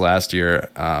observations of this last year,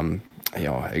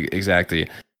 exactly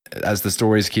as the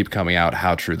stories keep coming out,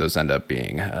 how true those end up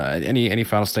being. Any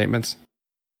final statements?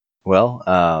 Well,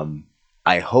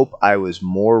 I hope I was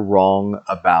more wrong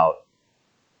about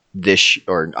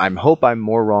hope I'm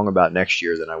more wrong about next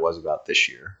year than I was about this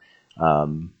year.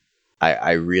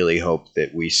 I really hope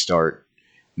that we start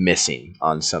missing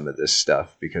on some of this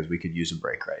stuff because we could use a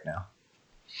break right now.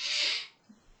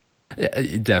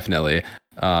 Yeah, definitely.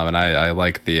 And I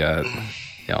like the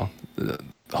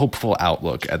hopeful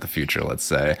outlook at the future, let's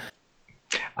say.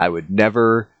 I would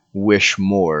never wish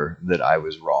more that I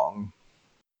was wrong.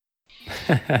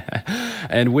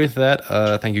 And with that,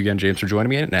 thank you again, James, for joining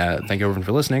me. And thank you, everyone,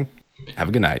 for listening. Have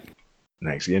a good night.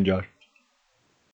 Thanks again, Josh.